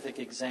specific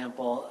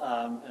example,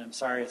 and I'm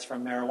sorry it's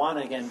from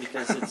marijuana again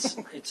because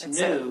it's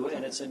new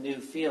and it's a new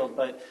field,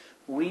 but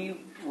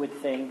we would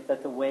think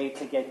that the way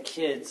to get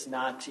kids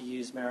not to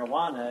use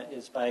marijuana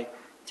is by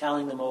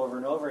telling them over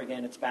and over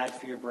again, it's bad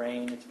for your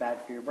brain, it's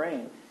bad for your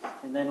brain.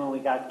 And then when we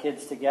got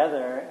kids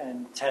together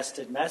and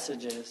tested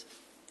messages,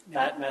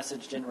 that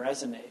message didn't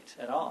resonate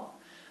at all.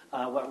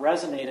 What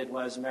resonated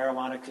was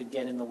marijuana could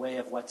get in the way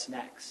of what's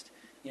next.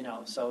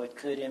 So it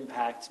could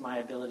impact my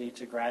ability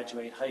to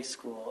graduate high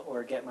school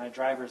or get my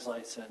driver's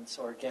license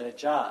or get a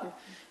job.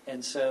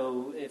 And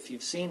so if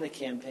you've seen the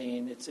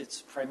campaign,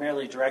 it's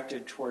primarily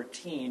directed toward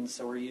teens,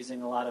 so we're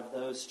using a lot of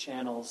those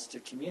channels to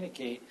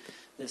communicate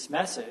this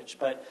message.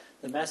 But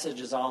the message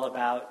is all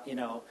about,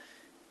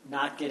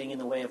 not getting in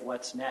the way of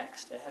what's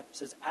next. It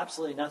says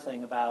absolutely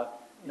nothing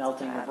about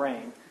melting your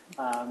brain,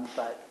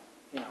 but,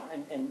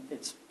 and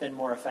it's been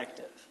more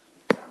effective.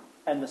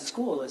 And the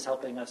school is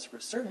helping us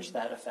research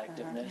that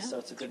effectiveness, so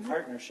it's a good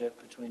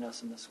partnership between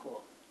us and the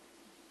school.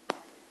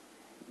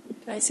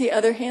 Can I see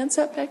other hands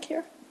up back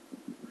here?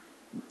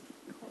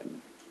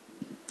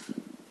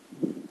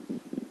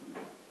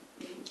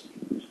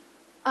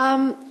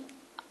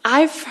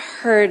 I've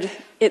heard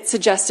it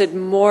suggested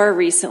more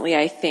recently,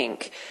 I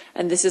think,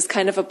 and this is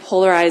kind of a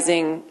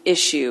polarizing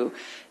issue,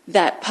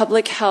 that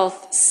public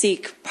health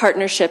seek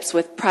partnerships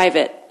with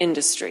private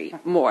industry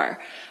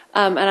more.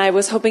 And I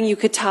was hoping you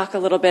could talk a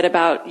little bit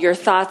about your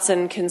thoughts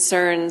and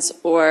concerns,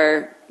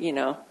 or,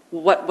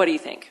 what do you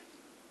think?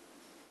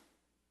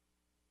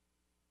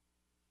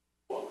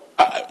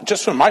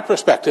 Just from my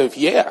perspective,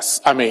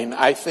 yes. I mean,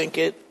 I think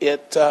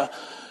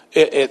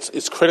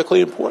it's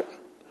critically important,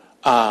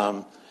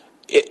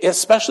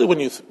 especially when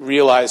you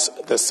realize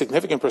the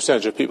significant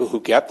percentage of people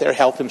who get their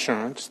health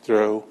insurance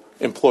through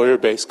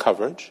employer-based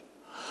coverage.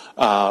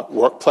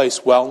 Workplace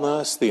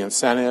wellness, the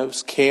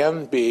incentives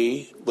can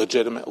be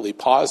legitimately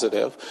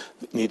positive,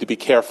 need to be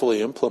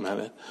carefully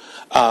implemented.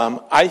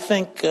 I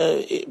think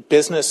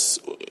business,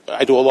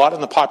 I do a lot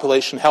in the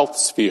population health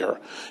sphere,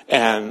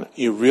 and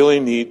you really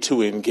need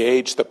to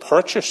engage the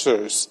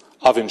purchasers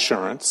of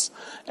insurance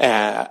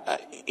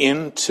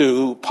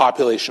into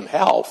population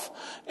health,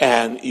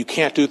 and you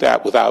can't do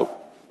that without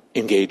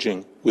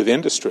engaging with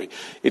industry.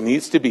 It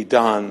needs to be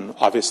done,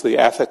 obviously,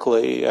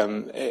 ethically,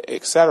 and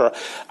et cetera.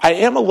 I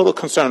am a little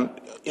concerned,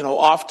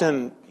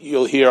 often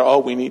you'll hear, oh,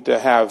 we need to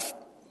have,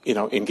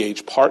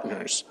 engage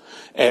partners.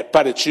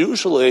 But it's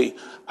usually,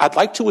 I'd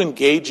like to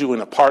engage you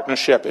in a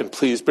partnership and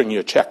please bring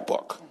your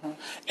checkbook. Mm-hmm.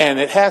 And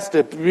it has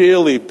to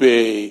really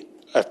be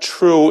a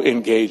true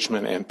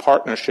engagement and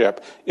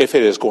partnership if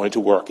it is going to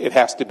work. It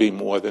has to be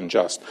more than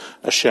just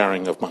a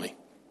sharing of money.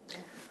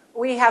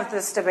 We have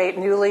this debate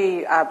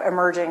newly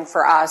emerging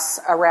for us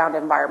around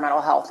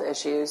environmental health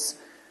issues.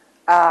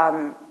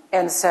 Because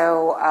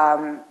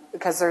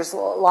there's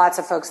lots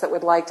of folks that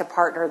would like to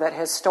partner that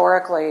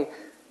historically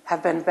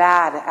have been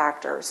bad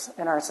actors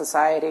in our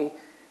society.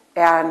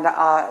 And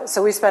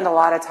so we spend a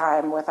lot of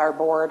time with our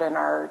board and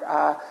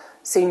our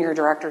senior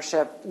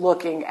directorship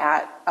looking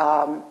at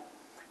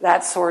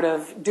that sort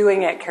of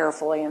doing it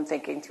carefully and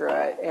thinking through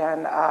it.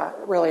 And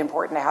really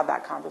important to have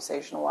that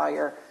conversation while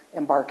you're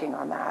embarking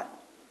on that.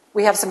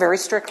 We have some very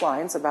strict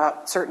lines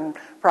about certain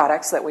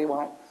products that we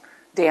won't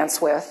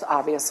dance with,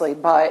 obviously,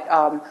 but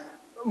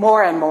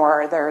more and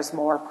more there's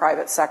more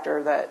private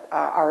sector that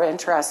are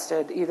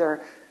interested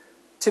either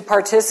to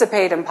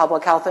participate in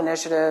public health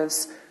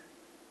initiatives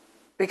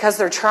because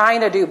they're trying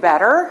to do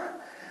better,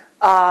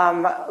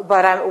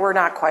 but we're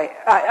not quite.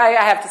 I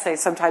have to say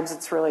sometimes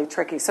it's really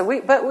tricky.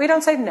 But we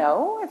don't say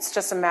no. It's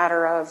just a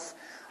matter of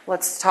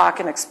let's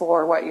talk and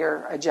explore what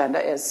your agenda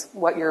is,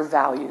 what your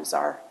values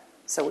are,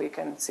 so we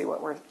can see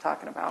what we're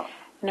talking about.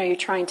 No, you're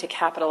trying to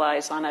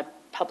capitalize on a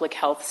public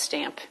health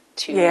stamp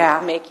to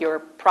make your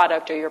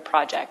product or your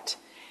project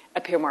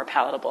appear more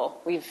palatable.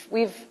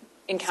 We've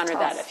encountered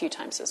that a few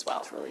times as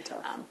well. It's really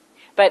tough.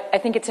 But I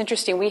think it's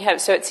interesting.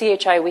 So at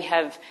CHI, we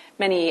have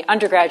many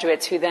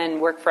undergraduates who then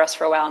work for us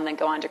for a while and then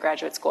go on to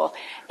graduate school.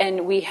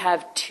 And we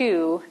have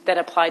 2 that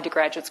applied to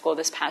graduate school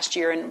this past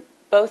year, and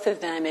both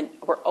of them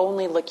were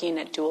only looking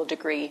at dual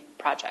degree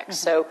projects.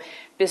 Mm-hmm. So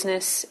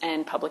business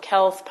and public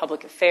health,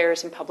 public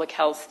affairs and public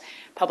health,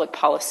 public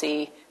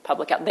policy,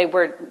 public health.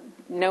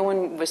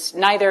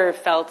 Neither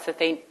felt that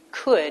they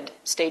could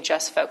stay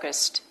just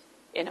focused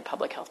in a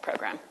public health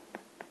program.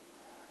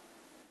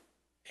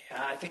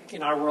 Yeah, I think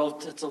in our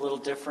world it's a little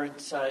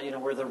different.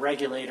 We're the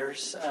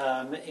regulators,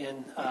 and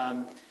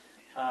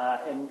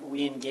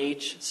we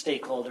engage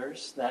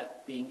stakeholders,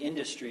 that being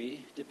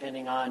industry,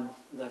 depending on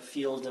the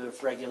field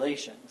of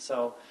regulation.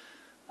 So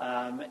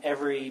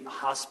every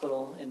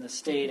hospital in the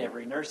state,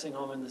 every nursing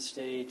home in the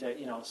state,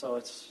 so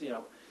it's,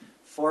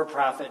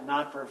 for-profit,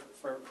 not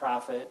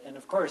for-profit. And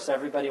of course,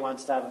 everybody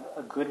wants to have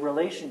a good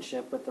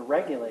relationship with the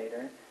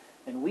regulator,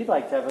 and we'd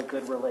like to have a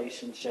good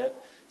relationship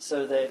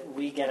so that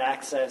we get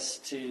access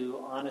to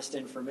honest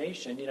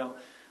information.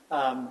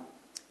 On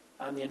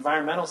the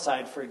environmental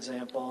side, for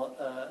example,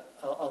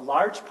 a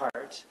large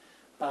part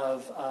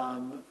of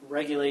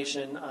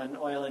regulation on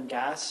oil and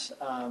gas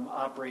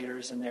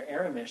operators and their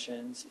air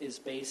emissions is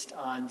based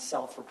on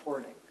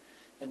self-reporting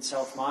and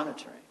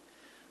self-monitoring.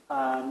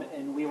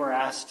 And we were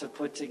asked to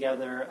put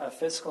together a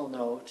fiscal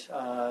note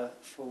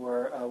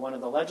for one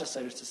of the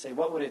legislators to say,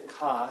 what would it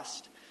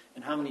cost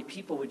and how many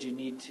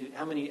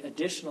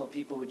additional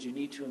people would you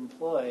need to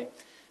employ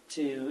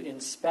to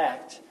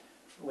inspect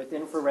with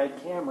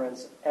infrared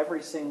cameras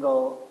every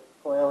single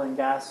oil and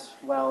gas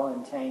well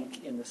and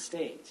tank in the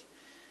state.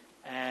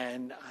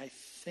 And I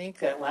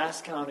think at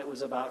last count it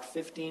was about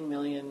 $15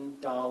 million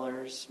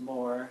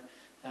more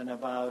and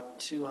about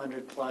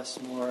 200 plus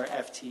more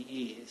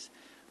FTEs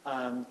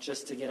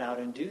just to get out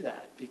and do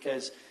that,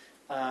 because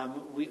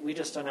we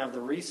just don't have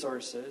the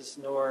resources,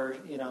 nor,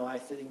 I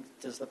think,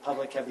 does the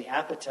public have the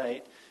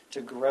appetite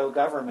to grow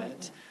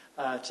government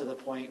to the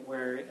point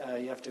where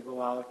you have to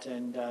go out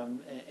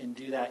and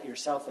do that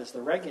yourself as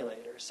the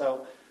regulator.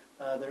 So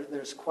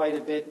there's quite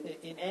a bit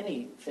in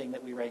anything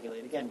that we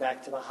regulate. Again,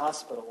 back to the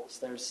hospitals,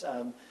 there's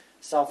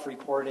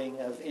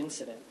self-reporting of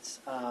incidents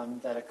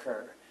that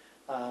occur.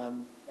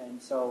 And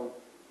so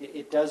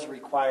it does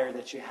require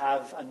that you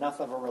have enough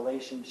of a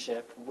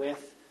relationship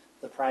with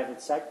the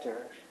private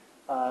sector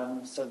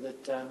so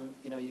that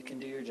you can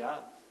do your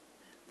job.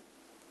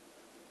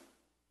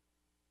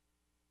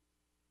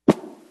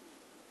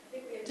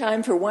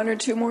 Time for 1 or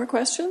 2 more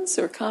questions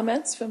or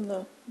comments from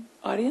the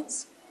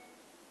audience?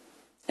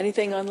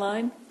 Anything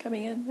online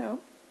coming in? No?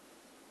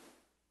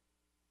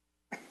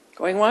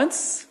 Going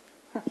once?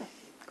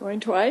 Going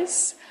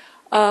twice?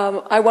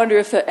 I wonder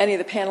if any of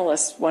the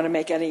panelists want to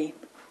make any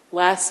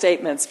last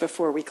statements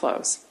before we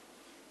close.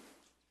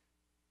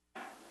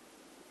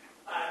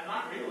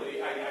 Not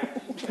really. I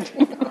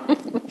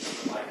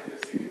like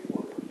to see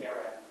before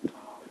Kara come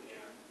up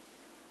again.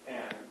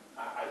 And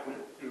I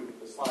went through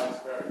the slides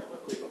very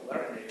quickly, but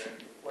Larry made an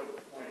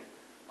important point.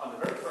 On the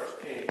very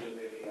first page of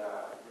the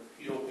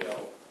repeal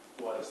bill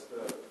was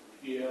the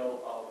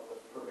repeal of the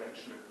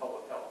Prevention and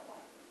Public Health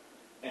Fund.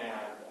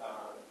 And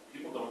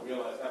people don't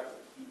realize that's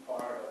a key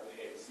part of the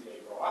ACA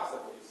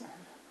philosophies.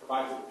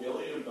 Provides $1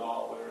 billion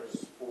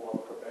for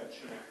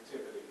prevention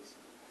activities.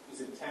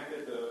 Is intended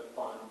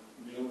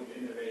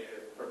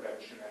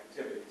expansion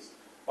activities.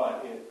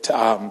 But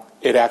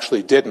it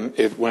actually didn't.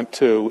 It went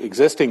to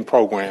existing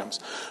programs.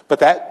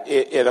 But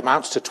it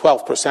amounts to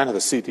 12% of the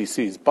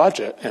CDC's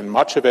budget, and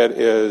much of it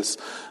is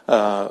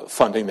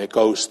funding that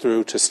goes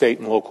through to state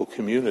and local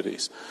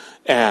communities.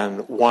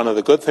 And one of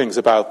the good things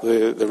about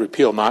the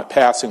repeal not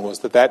passing was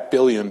that $1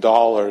 billion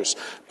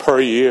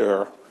per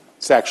year,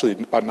 it's actually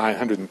about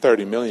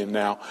 $930 million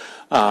now,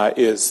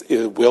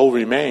 it will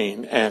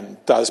remain and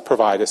does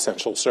provide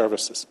essential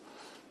services.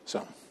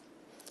 So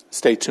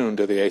stay tuned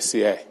to the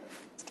ACA.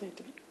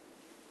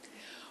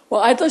 Well,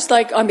 I'd just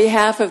like, on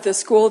behalf of the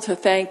school, to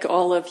thank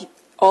all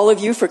of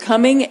you for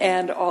coming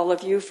and all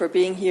of you for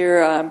being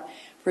here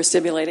for a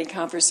stimulating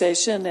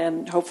conversation,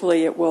 and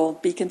hopefully it will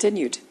be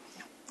continued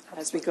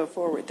as we go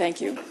forward. Thank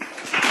you.